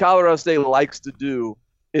one thing Colorado State likes to do,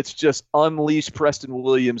 it's just unleash Preston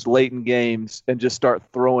Williams late in games and just start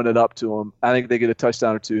throwing it up to them. I think they get a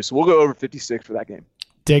touchdown or 2. So we'll go over 56 for that game.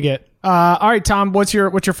 Dig it. All right, Tom, what's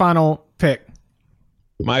your final pick?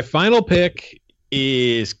 My final pick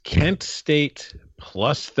is Kent State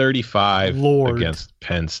plus 35 against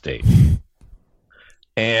Penn State.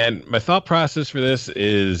 And my thought process for this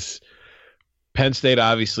is Penn State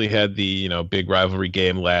obviously had the big rivalry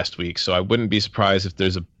game last week, so I wouldn't be surprised if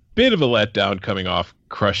there's a bit of a letdown coming off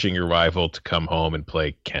crushing your rival to come home and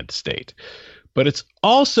play Kent State. But it's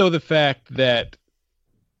also the fact that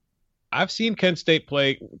I've seen Kent State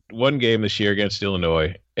play one game this year against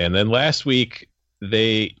Illinois, and then last week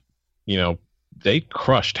they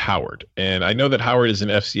crushed Howard. And I know that Howard is an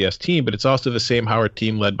FCS team, but it's also the same Howard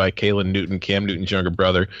team led by Kalen Newton, Cam Newton's younger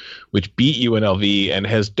brother, which beat UNLV and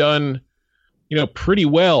has done, pretty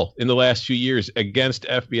well in the last few years against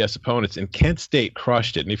FBS opponents. And Kent State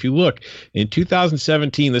crushed it. And if you look in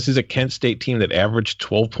 2017, this is a Kent State team that averaged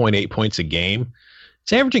 12.8 points a game.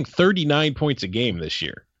 It's averaging 39 points a game this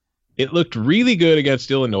year. It looked really good against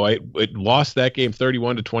Illinois. It lost that game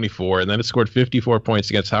 31-24, and then it scored 54 points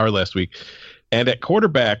against Howard last week. And at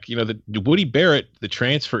quarterback, the Woody Barrett, the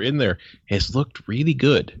transfer in there, has looked really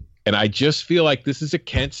good. And I just feel like this is a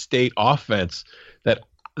Kent State offense that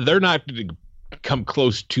they're not going to come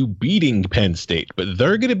close to beating Penn State, but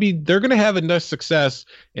they're going to have enough success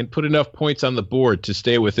and put enough points on the board to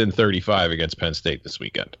stay within 35 against Penn State this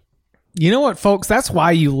weekend. You know what, folks? That's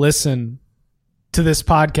why you listen to this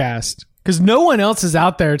podcast, because no one else is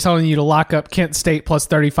out there telling you to lock up Kent State plus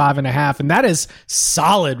 35.5, and that is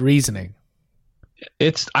solid reasoning.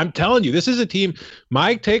 I'm telling you, this is a team.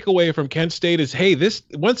 My takeaway from Kent State is, hey,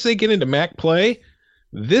 once they get into MAC play,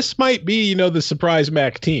 this might be, the surprise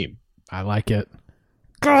MAC team. I like it.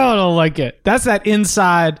 God, I like it. That's that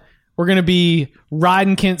inside. We're going to be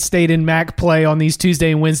riding Kent State in MAC play on these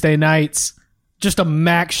Tuesday and Wednesday nights. Just a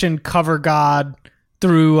Maction cover God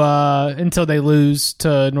through until they lose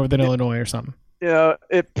to Northern Illinois or something.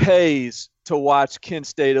 It pays to watch Kent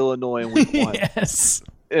State, Illinois in week 1. Yes.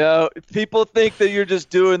 People think that you're just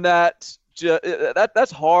doing that.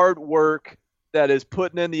 That's hard work that is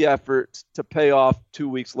putting in the effort to pay off 2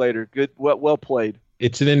 weeks later. Good, well played.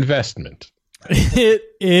 It's an investment. It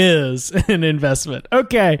is an investment.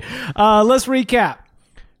 Okay, let's recap.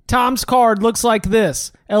 Tom's card looks like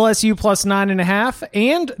this: LSU plus 9.5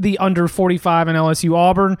 and the under 45 in LSU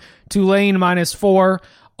Auburn. Tulane -4.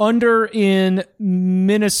 Under in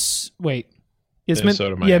Minnesota. Wait.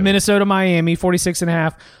 Miami. Minnesota, Miami,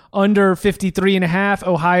 46.5. Under 53.5,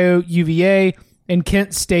 Ohio, UVA, and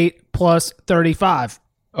Kent State plus 35.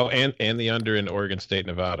 Oh, and the under in Oregon State,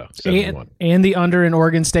 Nevada, 71. And the under in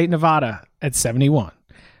Oregon State, Nevada at 71.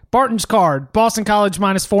 Barton's card, Boston College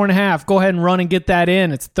 -4.5. Go ahead and run and get that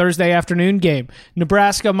in. It's a Thursday afternoon game.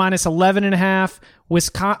 Nebraska -11.5.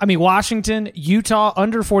 Washington, Utah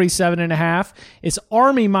under 47.5. It's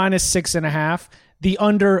Army -6.5. The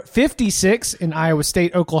under 56 in Iowa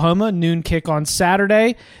State, Oklahoma, noon kick on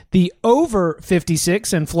Saturday. The over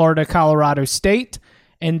 56 in Florida, Colorado State.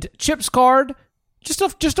 And Chip's card, just a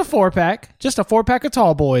 4-pack. Just a 4-pack of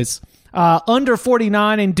tall boys. Under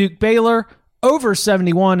 49 in Duke Baylor. Over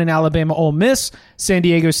 71 in Alabama Ole Miss. San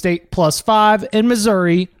Diego State +5. And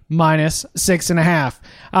Missouri -6.5.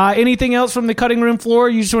 Anything else from the cutting room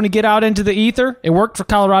floor you just want to get out into the ether? It worked for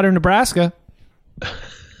Colorado and Nebraska.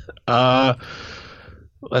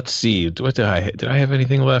 Let's see. What did I have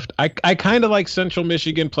anything left? I kind of like Central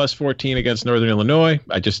Michigan +14 against Northern Illinois.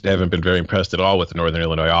 I just haven't been very impressed at all with the Northern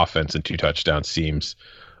Illinois offense, and 2 touchdowns seems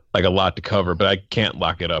like a lot to cover, but I can't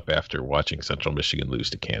lock it up after watching Central Michigan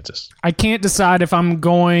lose to Kansas. I can't decide if I'm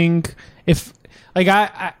going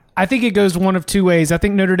I think it goes one of two ways. I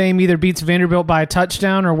think Notre Dame either beats Vanderbilt by a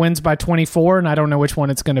touchdown or wins by 24, and I don't know which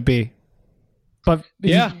one it's going to be. But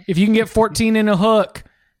if you can get 14 in a hook,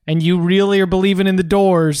 and you really are believing in the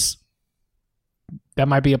doors, that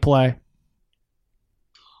might be a play.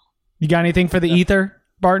 You got anything for the ether,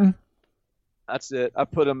 Barton? That's it. I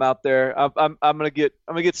put him out there. I'm gonna get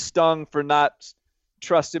stung for not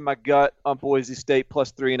trusting my gut on Boise State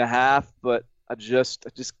 +3.5, but I just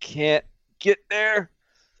can't get there.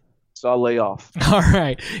 So I'll lay off. All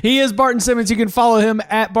right. He is Barton Simmons. You can follow him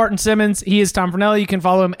at Barton Simmons. He is Tom Fernelli. You can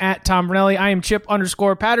follow him at Tom Fernelli. I am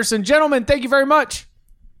Chip_Patterson. Gentlemen, thank you very much.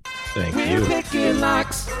 Thank you. Picking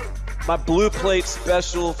locks. My Blue Plate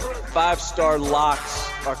special 5-star locks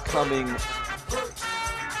are coming.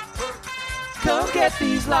 Come get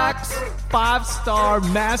these locks. 5-star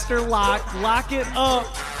master lock. Lock it up.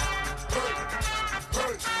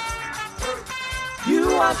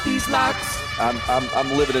 You want these locks? I'm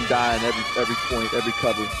living and dying every point, every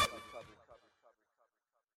cover.